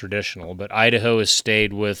us are traditional. But Idaho has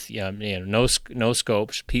stayed with no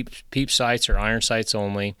scopes, peep sights or iron sights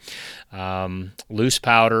only, loose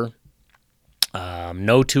powder.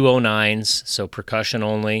 No 209s, so percussion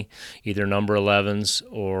only, either number 11s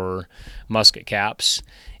or musket caps,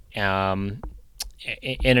 in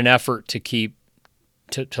an effort to keep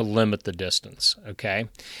to limit the distance, okay?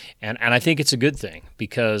 And I think it's a good thing,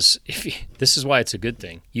 because this is why it's a good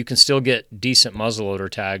thing. You can still get decent muzzleloader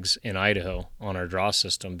tags in Idaho on our draw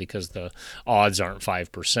system because the odds aren't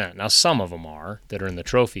 5%. Now, some of them are that are in the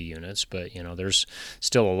trophy units, but there's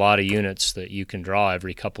still a lot of units that you can draw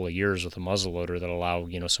every couple of years with a muzzleloader that allow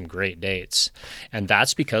some great dates. And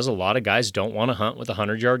that's because a lot of guys don't want to hunt with a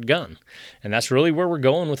 100-yard gun. And that's really where we're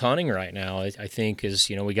going with hunting right now, I think, is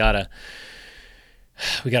we got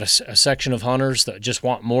a section of hunters that just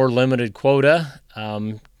want more limited quota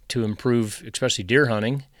to improve, especially deer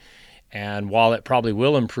hunting. And while it probably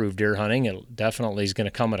will improve deer hunting, it definitely is going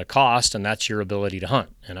to come at a cost, and that's your ability to hunt.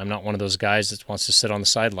 And I'm not one of those guys that wants to sit on the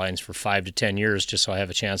sidelines for 5 to 10 years just so I have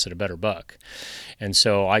a chance at a better buck. And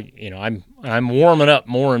so I'm warming up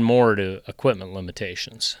more and more to equipment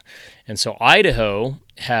limitations. And so Idaho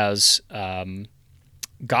has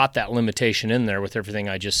got that limitation in there with everything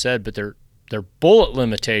I just said, but their bullet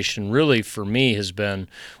limitation really for me has been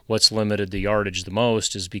what's limited the yardage the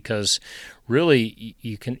most, is because really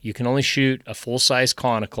you can only shoot a full-size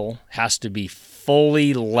conical, has to be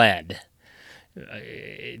fully lead,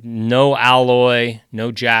 no alloy,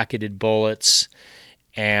 no jacketed bullets.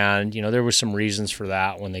 And there were some reasons for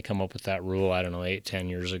that when they come up with that rule, 8-10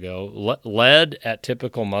 years ago. Lead at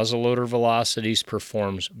typical muzzleloader velocities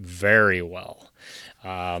performs very well.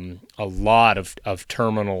 A lot of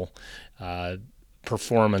terminal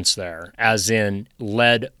performance there, as in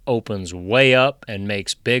lead opens way up and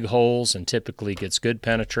makes big holes and typically gets good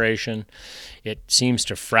penetration. It seems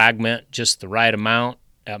to fragment just the right amount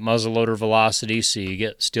at muzzleloader velocity, so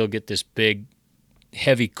you still get this big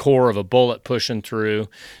heavy core of a bullet pushing through,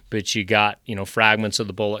 but you got fragments of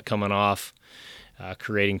the bullet coming off,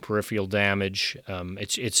 creating peripheral damage.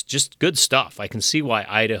 It's just good stuff. I can see why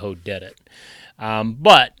Idaho did it.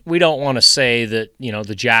 But we don't want to say that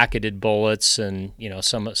the jacketed bullets and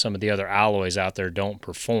some of the other alloys out there don't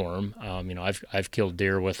perform. I've killed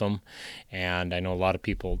deer with them, and I know a lot of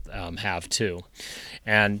people have too.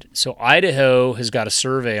 And so Idaho has got a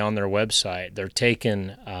survey on their website. They're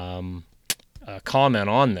taking a comment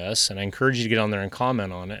on this, and I encourage you to get on there and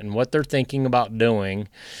comment on it. And what they're thinking about doing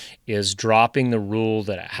is dropping the rule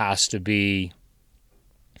that it has to be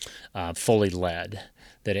fully lead,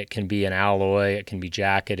 that it can be an alloy, it can be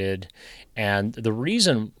jacketed. And the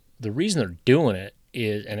reason they're doing it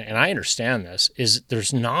is, and I understand this, is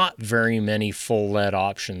there's not very many full lead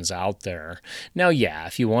options out there. Now, yeah,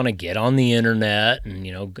 if you want to get on the internet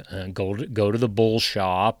and go to the bull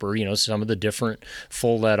shop or some of the different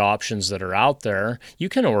full lead options that are out there, you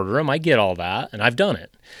can order them. I get all that, and I've done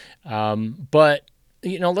it. But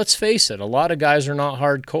let's face it, a lot of guys are not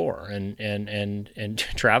hardcore, and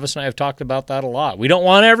Travis and I have talked about that a lot. We don't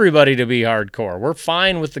want everybody to be hardcore. We're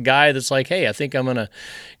fine with the guy that's like, hey, I think I'm going to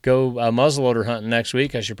go muzzleloader hunting next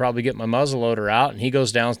week. I should probably get my muzzleloader out, and he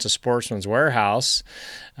goes down to Sportsman's Warehouse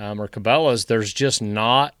or Cabela's. There's just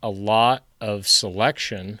not a lot of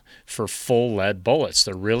selection for full lead bullets.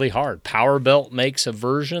 They're really hard. Power Belt makes a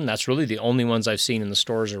version. That's really the only ones I've seen in the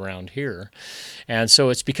stores around here. And so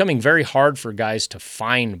it's becoming very hard for guys to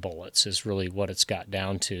find bullets is really what it's got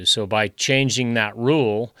down to. So by changing that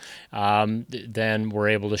rule, then we're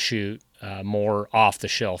able to shoot more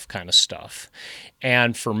off-the-shelf kind of stuff.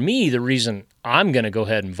 And for me, the reason I'm going to go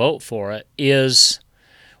ahead and vote for it is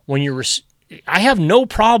when I have no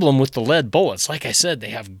problem with the lead bullets. Like I said, they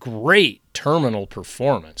have great terminal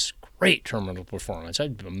performance.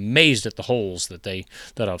 I'm amazed at the holes that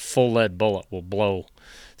a full lead bullet will blow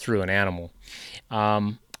through an animal.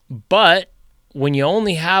 But when you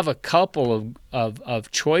only have a couple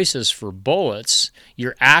of choices for bullets,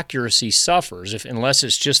 your accuracy suffers unless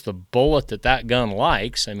it's just the bullet that gun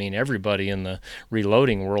likes. I mean, everybody in the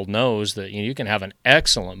reloading world knows that you can have an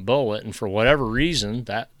excellent bullet, and for whatever reason,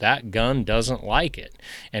 that gun doesn't like it.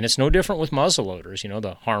 And it's no different with muzzleloaders.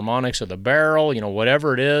 The harmonics of the barrel,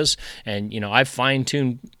 whatever it is. And I've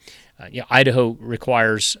fine-tuned Idaho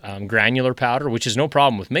requires granular powder, which is no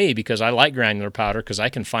problem with me because I like granular powder because I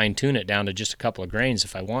can fine tune it down to just a couple of grains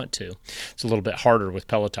if I want to. It's a little bit harder with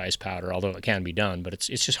pelletized powder, although it can be done, but it's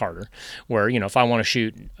just harder. Where if I want to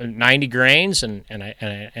shoot 90 grains and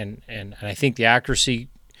I think the accuracy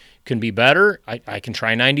can be better, I can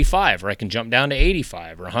try 95, or I can jump down to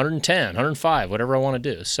 85 or 110, 105, whatever I want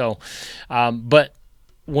to do. So, but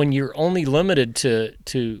when you're only limited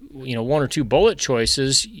to one or two bullet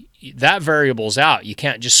choices, that variable's out. You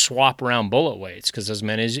can't just swap around bullet weights because, as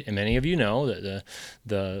many of you know, that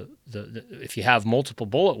the if you have multiple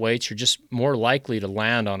bullet weights, you're just more likely to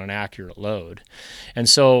land on an accurate load. And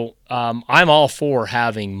so I'm all for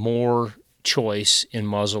having more choice in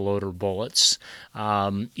muzzleloader bullets.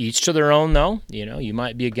 Each to their own, though. You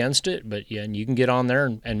might be against it, but you can get on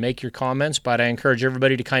there and make your comments. But I encourage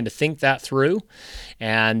everybody to kind of think that through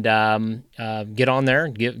and get on there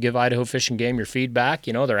and give Idaho Fish and Game your feedback.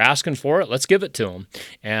 They're asking for it. Let's give it to them.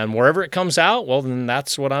 And wherever it comes out, well, then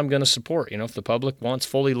that's what I'm going to support. If the public wants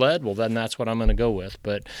fully lead, well, then that's what I'm going to go with.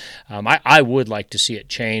 But I would like to see it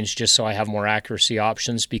change just so I have more accuracy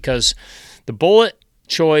options, because the bullet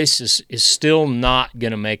choice is still not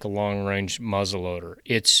going to make a long-range muzzleloader.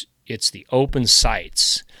 It's the open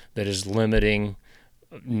sights that is limiting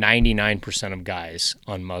 99% of guys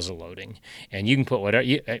on muzzleloading. And you can put whatever.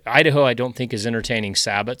 Idaho, I don't think, is entertaining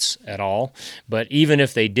sabots at all. But even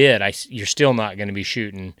if they did, you're still not going to be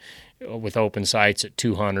shooting with open sights at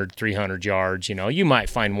 200, 300 yards. You might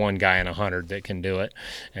find one guy in 100 that can do it,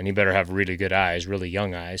 and you better have really good eyes, really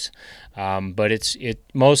young eyes. But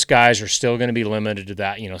most guys are still going to be limited to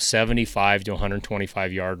that, 75 to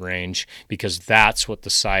 125 yard range, because that's what the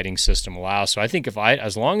sighting system allows. So I think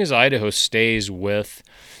as long as Idaho stays with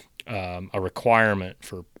a requirement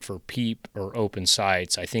for peep or open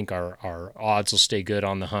sights, I think our odds will stay good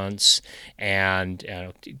on the hunts and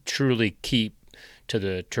truly keep to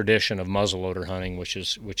the tradition of muzzleloader hunting, which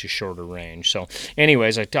is shorter range. So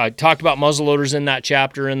anyways, I talked about muzzleloaders in that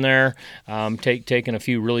chapter in there, taking a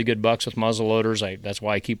few really good bucks with muzzleloaders. That's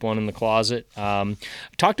why I keep one in the closet.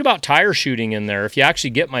 Talked about tire shooting in there. If you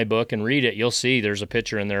actually get my book and read it, you'll see there's a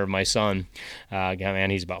picture in there of my son.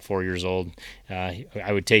 He's about 4 years old. I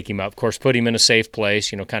would take him up, of course, put him in a safe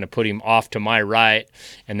place, kind of put him off to my right,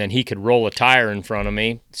 and then he could roll a tire in front of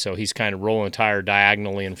me. So he's kind of rolling a tire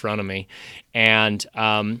diagonally in front of me. And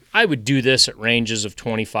I would do this at ranges of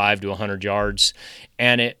 25 to 100 yards,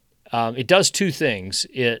 and it does two things.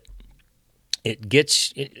 It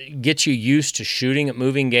gets you used to shooting at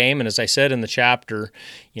moving game, and as I said in the chapter,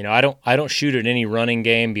 I don't shoot at any running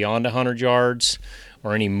game beyond 100 yards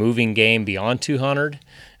or any moving game beyond 200.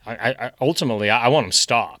 Ultimately I want them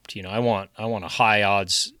stopped. I want a high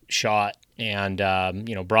odds shot. And,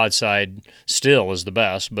 broadside still is the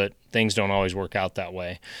best, but things don't always work out that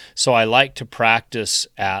way. So I like to practice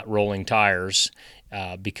at rolling tires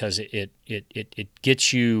because it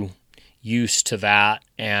gets you used to that.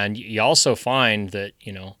 And you also find that,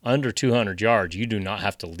 under 200 yards, you do not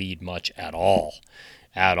have to lead much at all,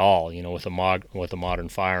 with a modern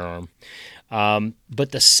firearm.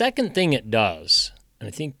 But the second thing it does, and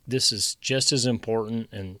I think this is just as important,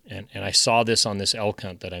 and I saw this on this elk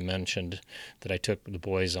hunt that I mentioned that I took the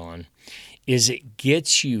boys on, is it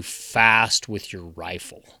gets you fast with your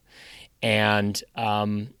rifle. And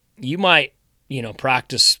you might,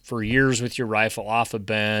 practice for years with your rifle off a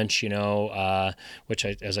bench, which,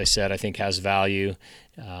 as I said, I think has value.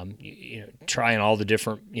 Trying all the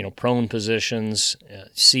different, prone positions,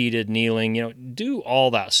 seated, kneeling, do all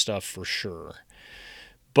that stuff for sure.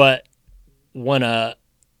 But when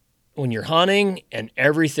you're hunting and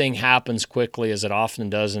everything happens quickly, as it often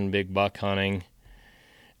does in big buck hunting,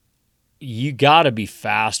 you got to be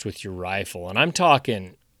fast with your rifle. And I'm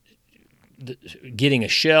talking getting a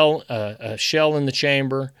shell in the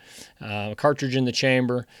chamber, a cartridge in the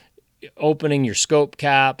chamber, opening your scope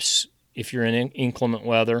caps if you're in inclement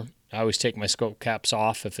weather. I always take my scope caps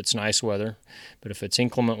off if it's nice weather, but if it's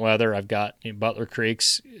inclement weather, I've got Butler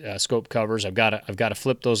Creek's scope covers. I've got to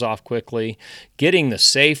flip those off quickly. Getting the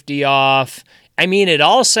safety off. I mean, it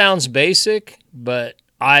all sounds basic, but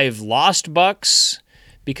I've lost bucks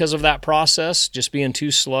because of that process, just being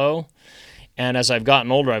too slow. And as I've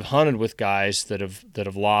gotten older, I've hunted with guys that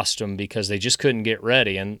have lost them because they just couldn't get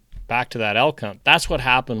ready. And back to that elk hunt, that's what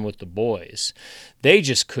happened with the boys. They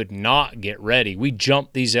just could not get ready. We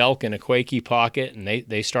jumped these elk in a quakey pocket, and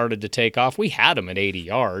they started to take off. We had them at 80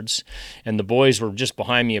 yards, and the boys were just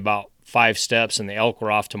behind me about 5 steps and the elk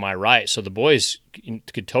were off to my right. So the boys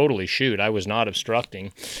could totally shoot. I was not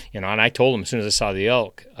obstructing, and I told them as soon as I saw the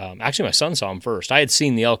elk. Actually, my son saw him first. I had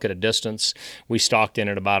seen the elk at a distance. We stalked in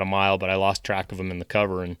at about a mile, but I lost track of him in the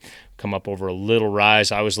cover and come up over a little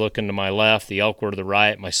rise. I was looking to my left. The elk were to the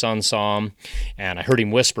right. My son saw him, and I heard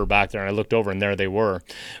him whisper back there, and I looked over, and there they were.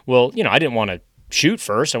 Well, I didn't want to shoot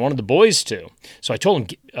first. I wanted the boys to. So I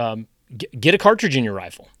told them, get a cartridge in your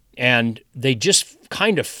rifle. And they just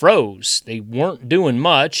kind of froze. They weren't doing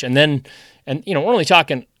much. And then, we're only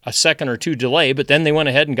talking a second or two delay, but then they went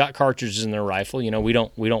ahead and got cartridges in their rifle. We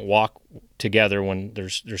don't walk together when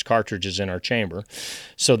there's cartridges in our chamber.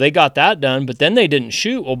 So they got that done, but then they didn't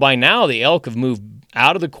shoot. Well, by now the elk have moved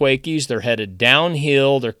out of the Quakies. They're headed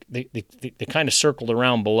downhill. They kind of circled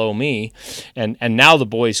around below me, and now the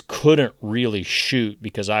boys couldn't really shoot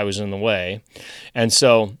because I was in the way. And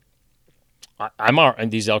so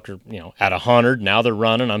and these elk are, at 100. Now they're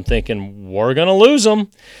running. I'm thinking, we're going to lose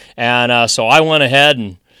them. And so I went ahead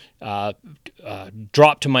and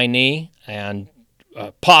dropped to my knee and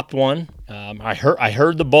popped one. I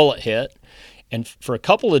heard the bullet hit. And for a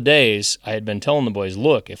couple of days, I had been telling the boys,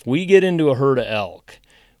 look, if we get into a herd of elk,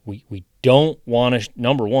 we don't want to,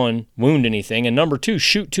 number one, wound anything, and number two,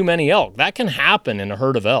 shoot too many elk. That can happen in a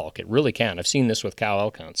herd of elk. It really can. I've seen this with cow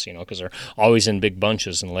elk hunts, because they're always in big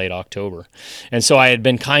bunches in late October. And so I had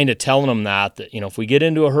been kind of telling them that if we get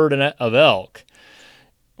into a herd of elk,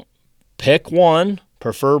 pick one,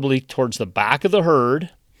 preferably towards the back of the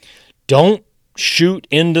herd. Don't shoot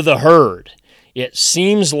into the herd. It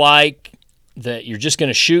seems like that you're just going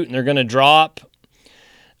to shoot and they're going to drop.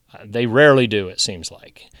 They rarely do, it seems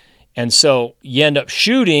like. And so you end up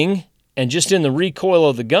shooting, and just in the recoil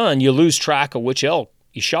of the gun, you lose track of which elk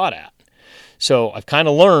you shot at. So I've kind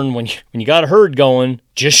of learned when you got a herd going,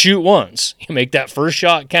 just shoot once. You make that first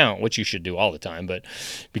shot count, which you should do all the time. But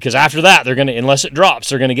because after that, they're going to, unless it drops,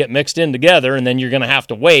 they're going to get mixed in together, and then you're going to have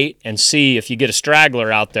to wait and see if you get a straggler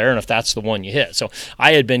out there and if that's the one you hit. So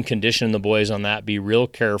I had been conditioning the boys on that, be real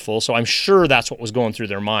careful. So I'm sure that's what was going through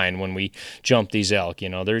their mind when we jumped these elk.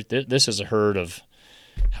 This is a herd of,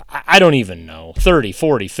 I don't even know, 30,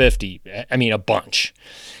 40, 50, a bunch.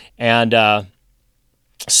 And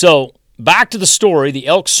so back to the story, the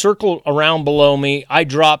elk circled around below me. I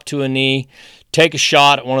dropped to a knee, take a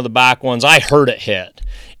shot at one of the back ones. I heard it hit.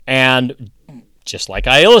 And just like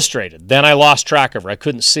I illustrated, then I lost track of her. I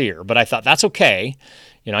couldn't see her, but I thought, that's okay.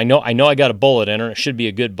 I know I got a bullet in her, and it should be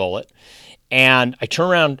a good bullet. And I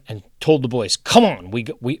turned around and told the boys, come on, we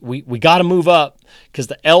got to move up, because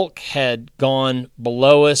the elk had gone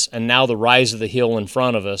below us, and now the rise of the hill in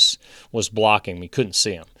front of us was blocking. We couldn't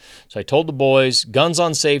see them. So I told the boys, guns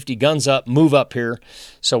on safety, guns up, move up here.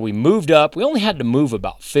 So we moved up. We only had to move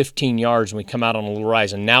about 15 yards when we come out on a little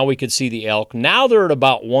rise, and now we could see the elk. Now they're at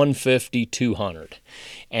about 150, 200.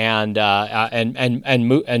 And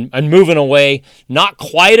moving away, not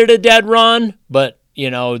quite at a dead run, but they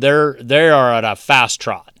are at a fast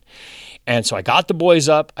trot. And so I got the boys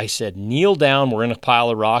up. I said, kneel down. We're in a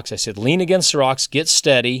pile of rocks. I said, lean against the rocks, get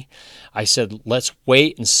steady. I said, let's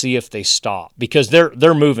wait and see if they stop, because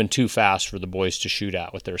they're moving too fast for the boys to shoot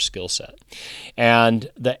at with their skill set. And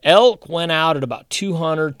the elk went out at about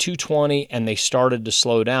 200, 220, and they started to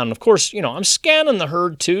slow down. And of course, I'm scanning the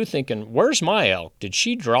herd too, thinking, where's my elk? Did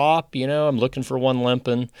she drop? I'm looking for one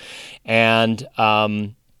limping. And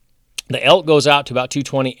the elk goes out to about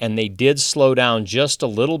 220, and they did slow down just a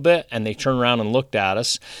little bit, and they turned around and looked at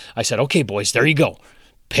us. I said, okay, boys, there you go.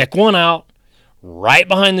 Pick one out, right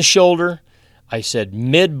behind the shoulder. I said,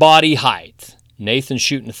 mid-body height. Nathan's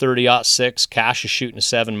shooting a 30-06. Cash is shooting a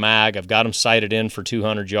 7 mag. I've got him sighted in for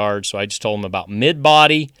 200 yards, so I just told him about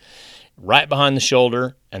mid-body, right behind the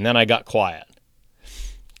shoulder, and then I got quiet.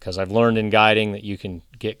 Because I've learned in guiding that you can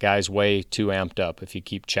get guys way too amped up if you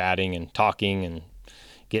keep chatting and talking and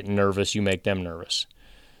getting nervous. You make them nervous.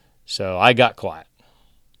 So I got quiet,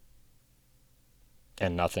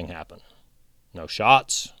 and nothing happened. No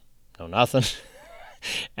shots, no nothing.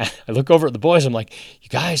 And I look over at the boys. I'm like, you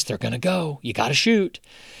guys, they're going to go. You got to shoot.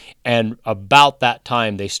 And about that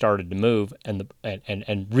time, they started to move and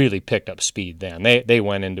really picked up speed then. They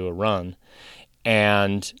went into a run,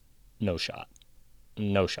 and no shot.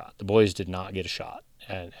 No shot. The boys did not get a shot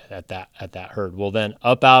at that herd. Well, then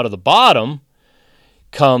up out of the bottom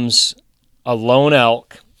comes a lone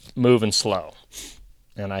elk moving slow.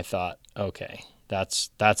 And I thought, okay, that's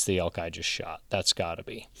the elk I just shot. That's got to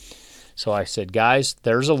be. So I said, guys,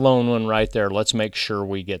 there's a lone one right there. Let's make sure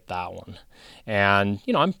we get that one. And,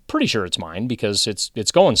 I'm pretty sure it's mine because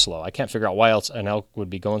it's going slow. I can't figure out why else an elk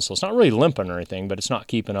would be going slow. It's not really limping or anything, but it's not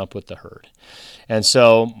keeping up with the herd. And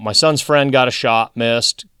so my son's friend got a shot,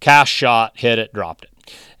 missed, cast shot, hit it, dropped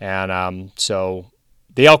it. And so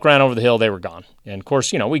the elk ran over the hill. They were gone. And of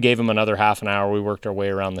course, we gave them another half an hour. We worked our way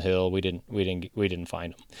around the hill. We didn't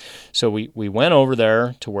find them. So we went over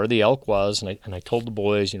there to where the elk was, and I told the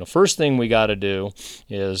boys, first thing we got to do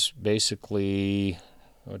is basically,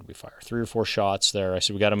 what did we fire? 3 or 4 shots there. I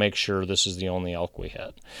said, we got to make sure this is the only elk we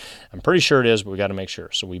hit. I'm pretty sure it is, but we got to make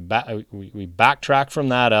sure. So we backtracked from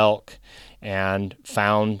that elk and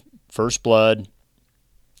found first blood.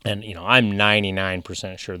 And, I'm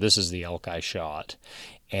 99% sure this is the elk I shot.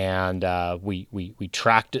 And we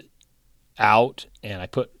tracked it out, and I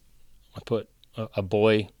put a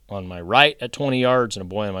boy on my right at 20 yards and a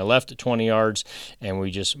boy on my left at 20 yards, and we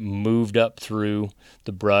just moved up through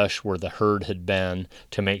the brush where the herd had been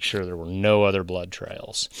to make sure there were no other blood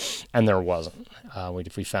trails. And there wasn't.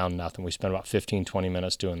 We found nothing. We spent about 15, 20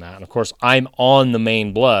 minutes doing that. And, of course, I'm on the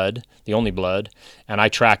main blood, the only blood, and I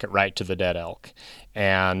track it right to the dead elk.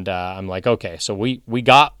 And I'm like, okay, so we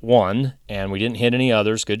got one, and we didn't hit any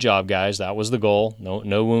others. Good job, guys. That was the goal.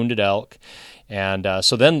 No wounded elk. And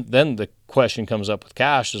so then the question comes up with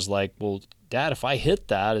Cash is like, well, Dad, if I hit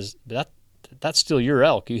that's still your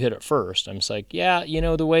elk. You hit it first. I'm just like, yeah,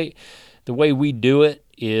 the way we do it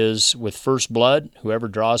is with first blood. Whoever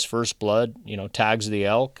draws first blood, tags the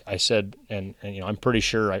elk. I said, and I'm pretty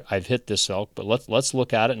sure I've hit this elk, but let's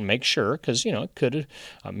look at it and make sure, because it could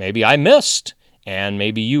have maybe I missed. And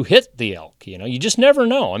maybe you hit the elk, you just never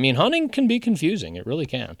know. I mean, hunting can be confusing. It really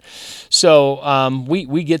can. So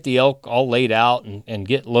we get the elk all laid out and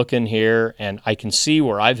get looking here, and I can see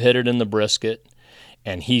where I've hit it in the brisket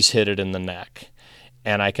and he's hit it in the neck.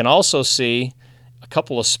 And I can also see a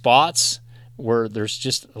couple of spots where there's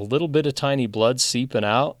just a little bit of tiny blood seeping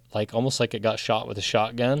out, almost like it got shot with a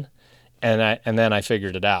shotgun. And then I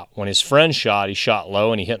figured it out. When his friend shot, he shot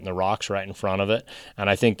low and he hit in the rocks right in front of it.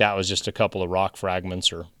 And I think that was just a couple of rock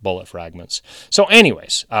fragments or bullet fragments. So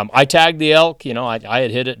anyways, I tagged the elk. I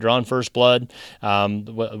had hit it, drawn first blood.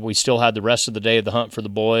 We still had the rest of the day of the hunt for the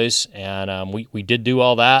boys. And we did do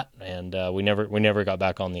all that. And we never got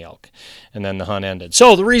back on the elk. And then the hunt ended.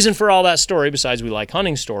 So the reason for all that story, besides we like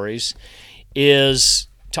hunting stories, is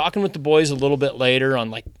talking with the boys a little bit later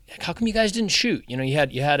on, how come you guys didn't shoot? You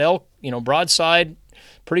had elk, broadside,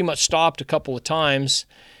 pretty much stopped a couple of times,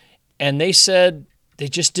 and they said they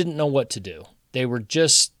just didn't know what to do. It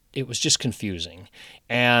was just confusing,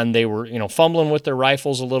 and they were, fumbling with their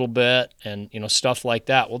rifles a little bit, and stuff like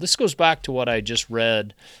that. Well, this goes back to what I just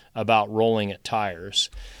read about rolling at tires.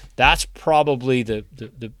 That's probably the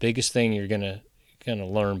biggest thing you're gonna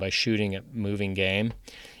learn by shooting at moving game,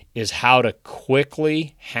 is how to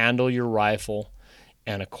quickly handle your rifle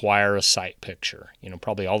and acquire a sight picture.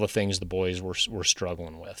 Probably all the things the boys were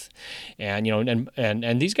struggling with. And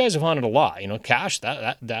and these guys have hunted a lot. Cash,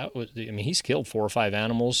 that was, he's killed 4 or 5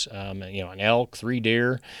 animals, an elk, 3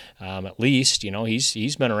 deer, at least.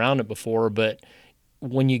 He's been around it before, but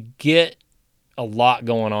when you get a lot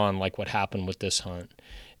going on like what happened with this hunt,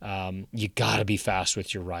 you got to be fast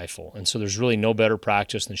with your rifle. And so there's really no better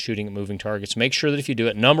practice than shooting at moving targets. Make sure that if you do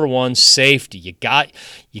it, number one, safety. You got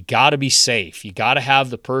to be safe. You got to have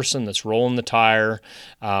the person that's rolling the tire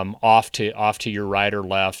off to your right or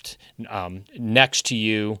left, next to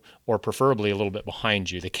you, or preferably a little bit behind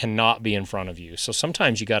you. They cannot be in front of you. So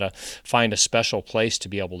sometimes you got to find a special place to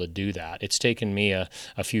be able to do that. It's taken me a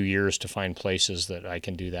few years to find places that I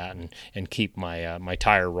can do that and keep my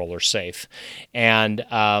tire roller safe. And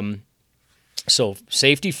so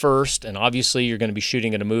safety first, and obviously you're going to be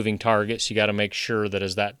shooting at a moving target, so you got to make sure that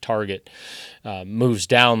as that target moves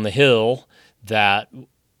down the hill, that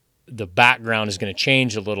the background is going to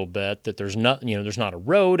change a little bit, that there's not a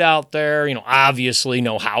road out there, obviously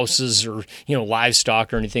no houses or,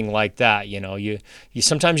 livestock or anything like that. You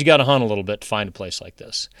sometimes you got to hunt a little bit to find a place like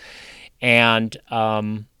this. And,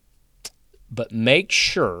 but make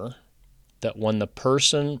sure that when the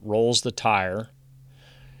person rolls the tire,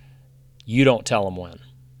 you don't tell them when,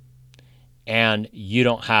 and you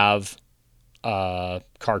don't have a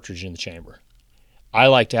cartridge in the chamber. I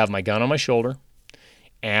like to have my gun on my shoulder.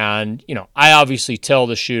 And, I obviously tell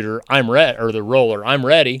the shooter I'm ready, or the roller, I'm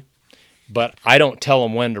ready, but I don't tell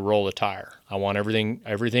them when to roll the tire. I want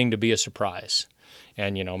everything to be a surprise.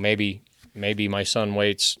 And, maybe my son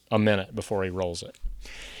waits a minute before he rolls it.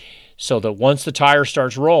 So that once the tire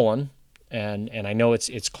starts rolling, and I know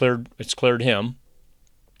it's cleared him,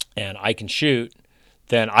 and I can shoot,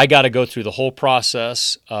 then I got to go through the whole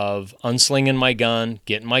process of unslinging my gun,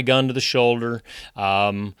 getting my gun to the shoulder,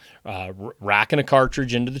 racking a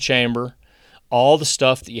cartridge into the chamber, all the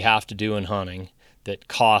stuff that you have to do in hunting that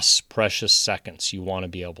costs precious seconds you want to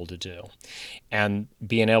be able to do. And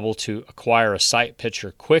being able to acquire a sight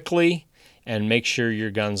picture quickly and make sure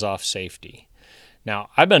your gun's off safety. Now,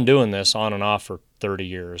 I've been doing this on and off for 30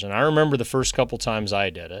 years, and I remember the first couple times I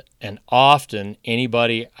did it, and often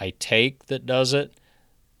anybody I take that does it,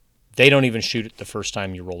 they don't even shoot it the first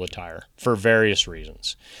time you roll a tire for various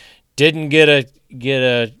reasons. Didn't get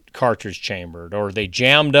a cartridge chambered, or they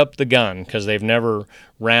jammed up the gun because they've never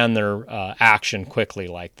ran their action quickly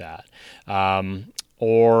like that,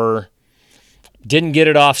 or didn't get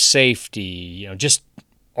it off safety, just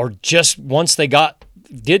once they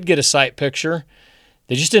did get a sight picture,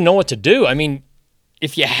 they just didn't know what to do. I mean,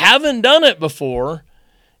 if you haven't done it before,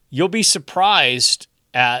 you'll be surprised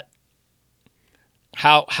at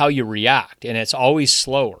how you react, and it's always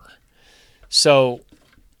slower. So,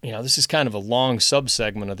 this is kind of a long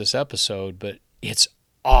subsegment of this episode, but it's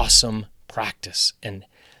awesome practice. And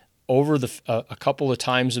over a couple of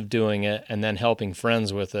times of doing it and then helping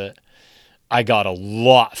friends with it, I got a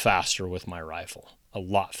lot faster with my rifle, a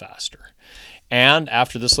lot faster. And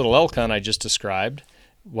after this little elk hunt I just described,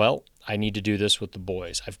 well, I need to do this with the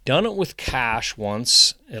boys. I've done it with Cash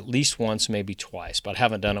once, at least once, maybe twice, but I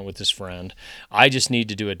haven't done it with his friend. I just need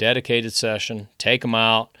to do a dedicated session, take them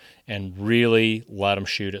out, and really let them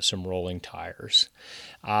shoot at some rolling tires.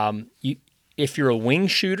 If you're a wing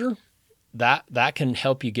shooter, that can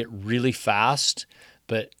help you get really fast,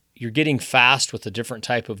 but you're getting fast with a different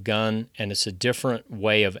type of gun, and it's a different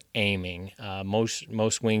way of aiming.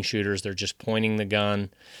 Most wing shooters, they're just pointing the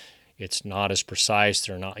gun. It's not as precise.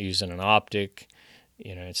 They're not using an optic.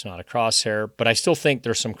 It's not a crosshair. But I still think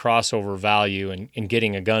there's some crossover value in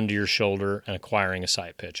getting a gun to your shoulder and acquiring a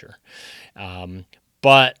sight picture.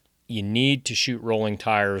 But you need to shoot rolling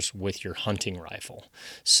tires with your hunting rifle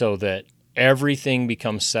so that everything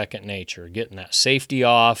becomes second nature. Getting that safety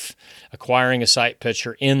off, acquiring a sight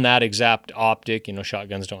picture in that exact optic.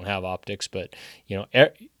 Shotguns don't have optics, but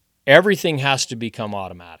everything has to become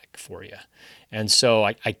automatic for you. And so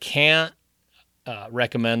I can't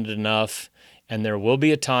recommend it enough. And there will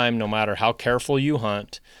be a time, no matter how careful you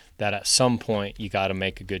hunt, that at some point you got to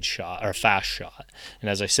make a good shot or a fast shot. And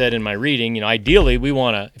as I said in my reading, ideally we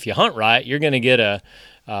want to, if you hunt right, you're going to get a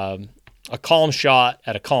calm shot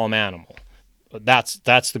at a calm animal. That's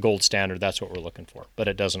the gold standard. That's what we're looking for, but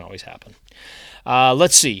it doesn't always happen.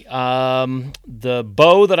 Let's see. The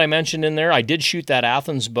bow that I mentioned in there, I did shoot that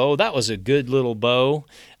Athens bow. That was a good little bow.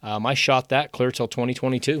 I shot that clear till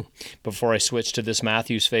 2022 before I switched to this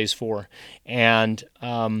Matthews Phase 4. And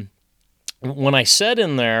when I said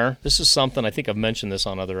in there, this is something, I think I've mentioned this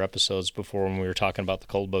on other episodes before when we were talking about the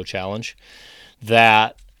Cold Bow Challenge,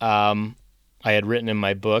 that I had written in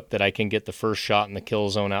my book that I can get the first shot in the kill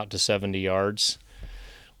zone out to 70 yards.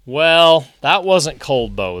 Well, that wasn't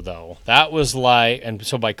cold bow, though. That was and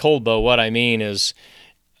so by cold bow, what I mean is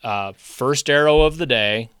first arrow of the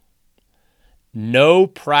day, no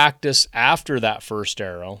practice after that first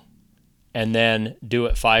arrow, and then do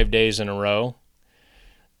it 5 days in a row.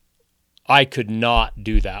 I could not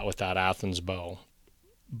do that with that Athens bow.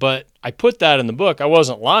 But I put that in the book. I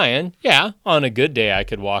wasn't lying. Yeah, on a good day I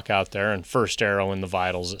could walk out there and first arrow in the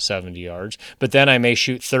vitals at 70 yards. But then I may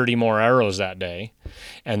shoot 30 more arrows that day.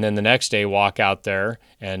 And then the next day walk out there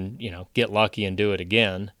and, get lucky and do it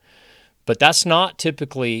again. But that's not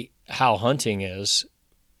typically how hunting is,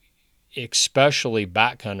 especially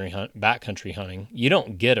backcountry hunting. You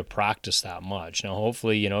don't get to practice that much. Now,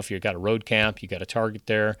 hopefully, if you've got a road camp, you got a target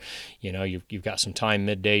there, you've got some time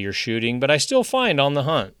midday you're shooting. But I still find on the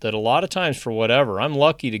hunt that a lot of times, for whatever, I'm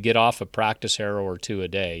lucky to get off a practice arrow or two a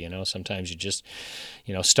day. Sometimes you just,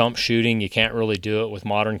 stump shooting. You can't really do it with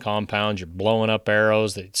modern compounds. You're blowing up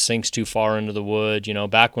arrows that sinks too far into the wood.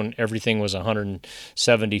 Back when everything was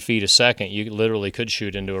 170 feet a second, you literally could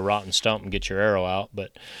shoot into a rotten stump and get your arrow out.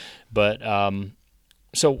 But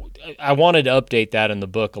so I wanted to update that in the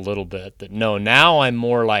book a little bit, that now I'm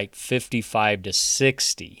more like 55 to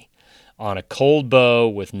 60 on a cold bow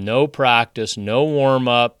with no practice, no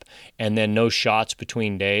warm-up, and then no shots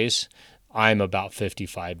between days. I'm about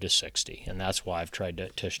 55 to 60, and that's why I've tried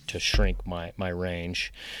to shrink my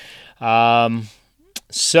range.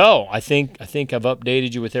 So I think I've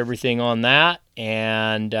updated you with everything on that,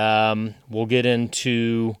 and we'll get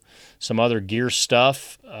into some other gear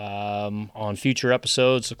stuff on future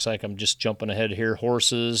episodes. Looks like I'm just jumping ahead here.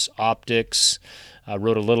 Horses, optics. I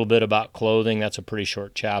wrote a little bit about clothing. That's a pretty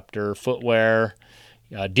short chapter. Footwear.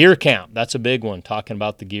 Deer camp, that's a big one, talking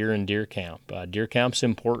about the gear in deer camp. Deer camp's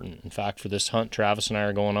important. In fact, for this hunt Travis and I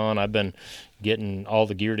are going on, I've been getting all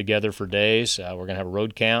the gear together for days. We're going to have a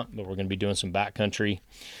road camp, but we're going to be doing some backcountry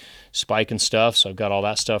spike and stuff, so I've got all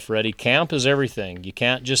that stuff ready. Camp is everything. You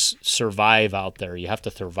can't just survive out there. You have to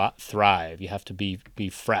thrive. You have to be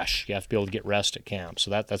fresh. You have to be able to get rest at camp. So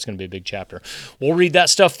that's going to be a big chapter. We'll read that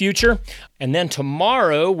stuff future. And then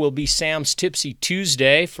tomorrow will be Sam's Tipsy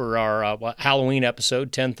Tuesday for our Halloween episode,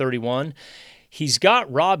 1031. He's got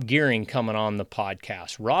Rob Gearing coming on the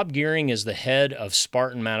podcast. Rob Gearing is the head of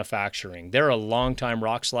Spartan Manufacturing. They're a longtime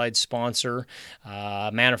Rock Slide sponsor,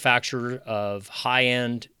 manufacturer of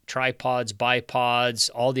high-end tripods, bipods,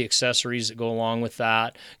 all the accessories that go along with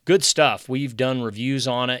that. Good stuff. We've done reviews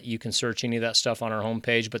on it. You can search any of that stuff on our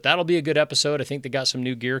homepage, but that'll be a good episode. I think they got some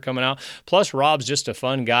new gear coming out. Plus, Rob's just a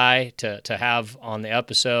fun guy to have on the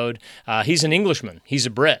episode. He's an Englishman. He's a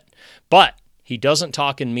Brit, but he doesn't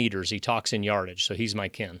talk in meters. He talks in yardage, so he's my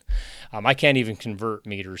kin. I can't even convert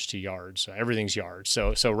meters to yards. Everything's yards.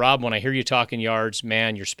 So Rob, when I hear you talking yards,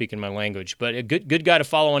 man, you're speaking my language. But a good guy to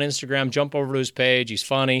follow on Instagram. Jump over to his page. He's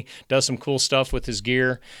funny. Does some cool stuff with his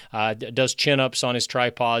gear. Does chin-ups on his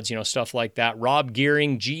tripods, stuff like that. Rob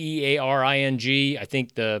Gearing, Gearing. I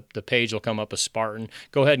think the page will come up as Spartan.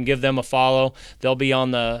 Go ahead and give them a follow. They'll be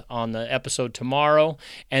on the episode tomorrow.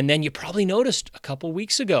 And then you probably noticed a couple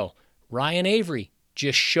weeks ago, Ryan Avery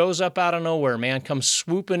just shows up out of nowhere, man, comes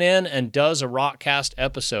swooping in and does a Rockcast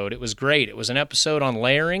episode. It was great. It was an episode on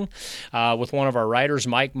layering with one of our writers,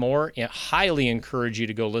 Mike Moore. I highly encourage you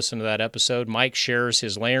to go listen to that episode. Mike shares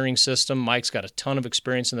his layering system. Mike's got a ton of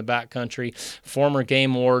experience in the backcountry, former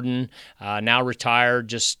game warden, now retired,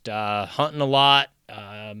 just hunting a lot,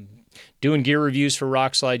 doing gear reviews for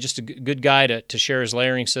Rock Slide, just a good guy to share his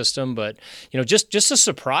layering system. But, just a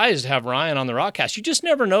surprise to have Ryan on the Rockcast. You just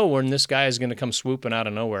never know when this guy is going to come swooping out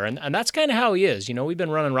of nowhere. And that's kind of how he is. We've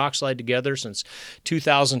been running Rock Slide together since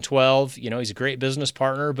 2012. He's a great business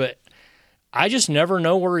partner, but I just never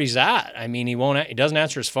know where he's at. I mean, he doesn't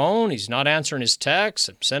answer his phone. He's not answering his texts.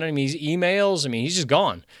 I'm sending him his emails. I mean, he's just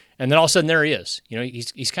gone. And then all of a sudden, there he is.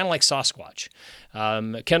 He's kind of like Sasquatch.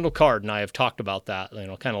 Kendall Card and I have talked about that,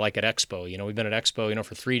 kind of like at Expo. We've been at Expo,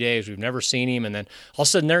 for 3 days. We've never seen him. And then all of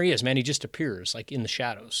a sudden, there he is, man. He just appears like in the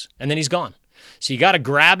shadows. And then he's gone. So you got to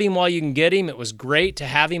grab him while you can get him. It was great to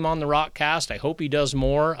have him on the Rockcast. I hope he does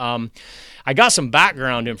more. I got some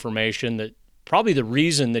background information that probably the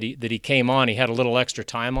reason that he came on, he had a little extra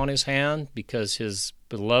time on his hand because his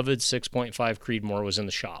beloved 6.5 Creedmoor was in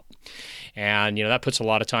the shop. And, that puts a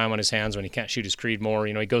lot of time on his hands when he can't shoot his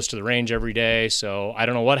Creedmoor. He goes to the range every day. So I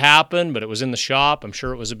don't know what happened, but it was in the shop. I'm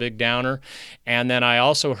sure it was a big downer. And then I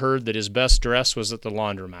also heard that his best dress was at the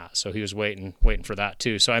laundromat. So he was waiting for that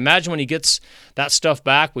too. So I imagine when he gets that stuff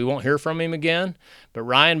back, we won't hear from him again. But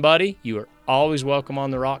Ryan, buddy, you are always welcome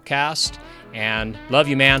on the Rockcast. And love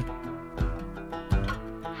you, man.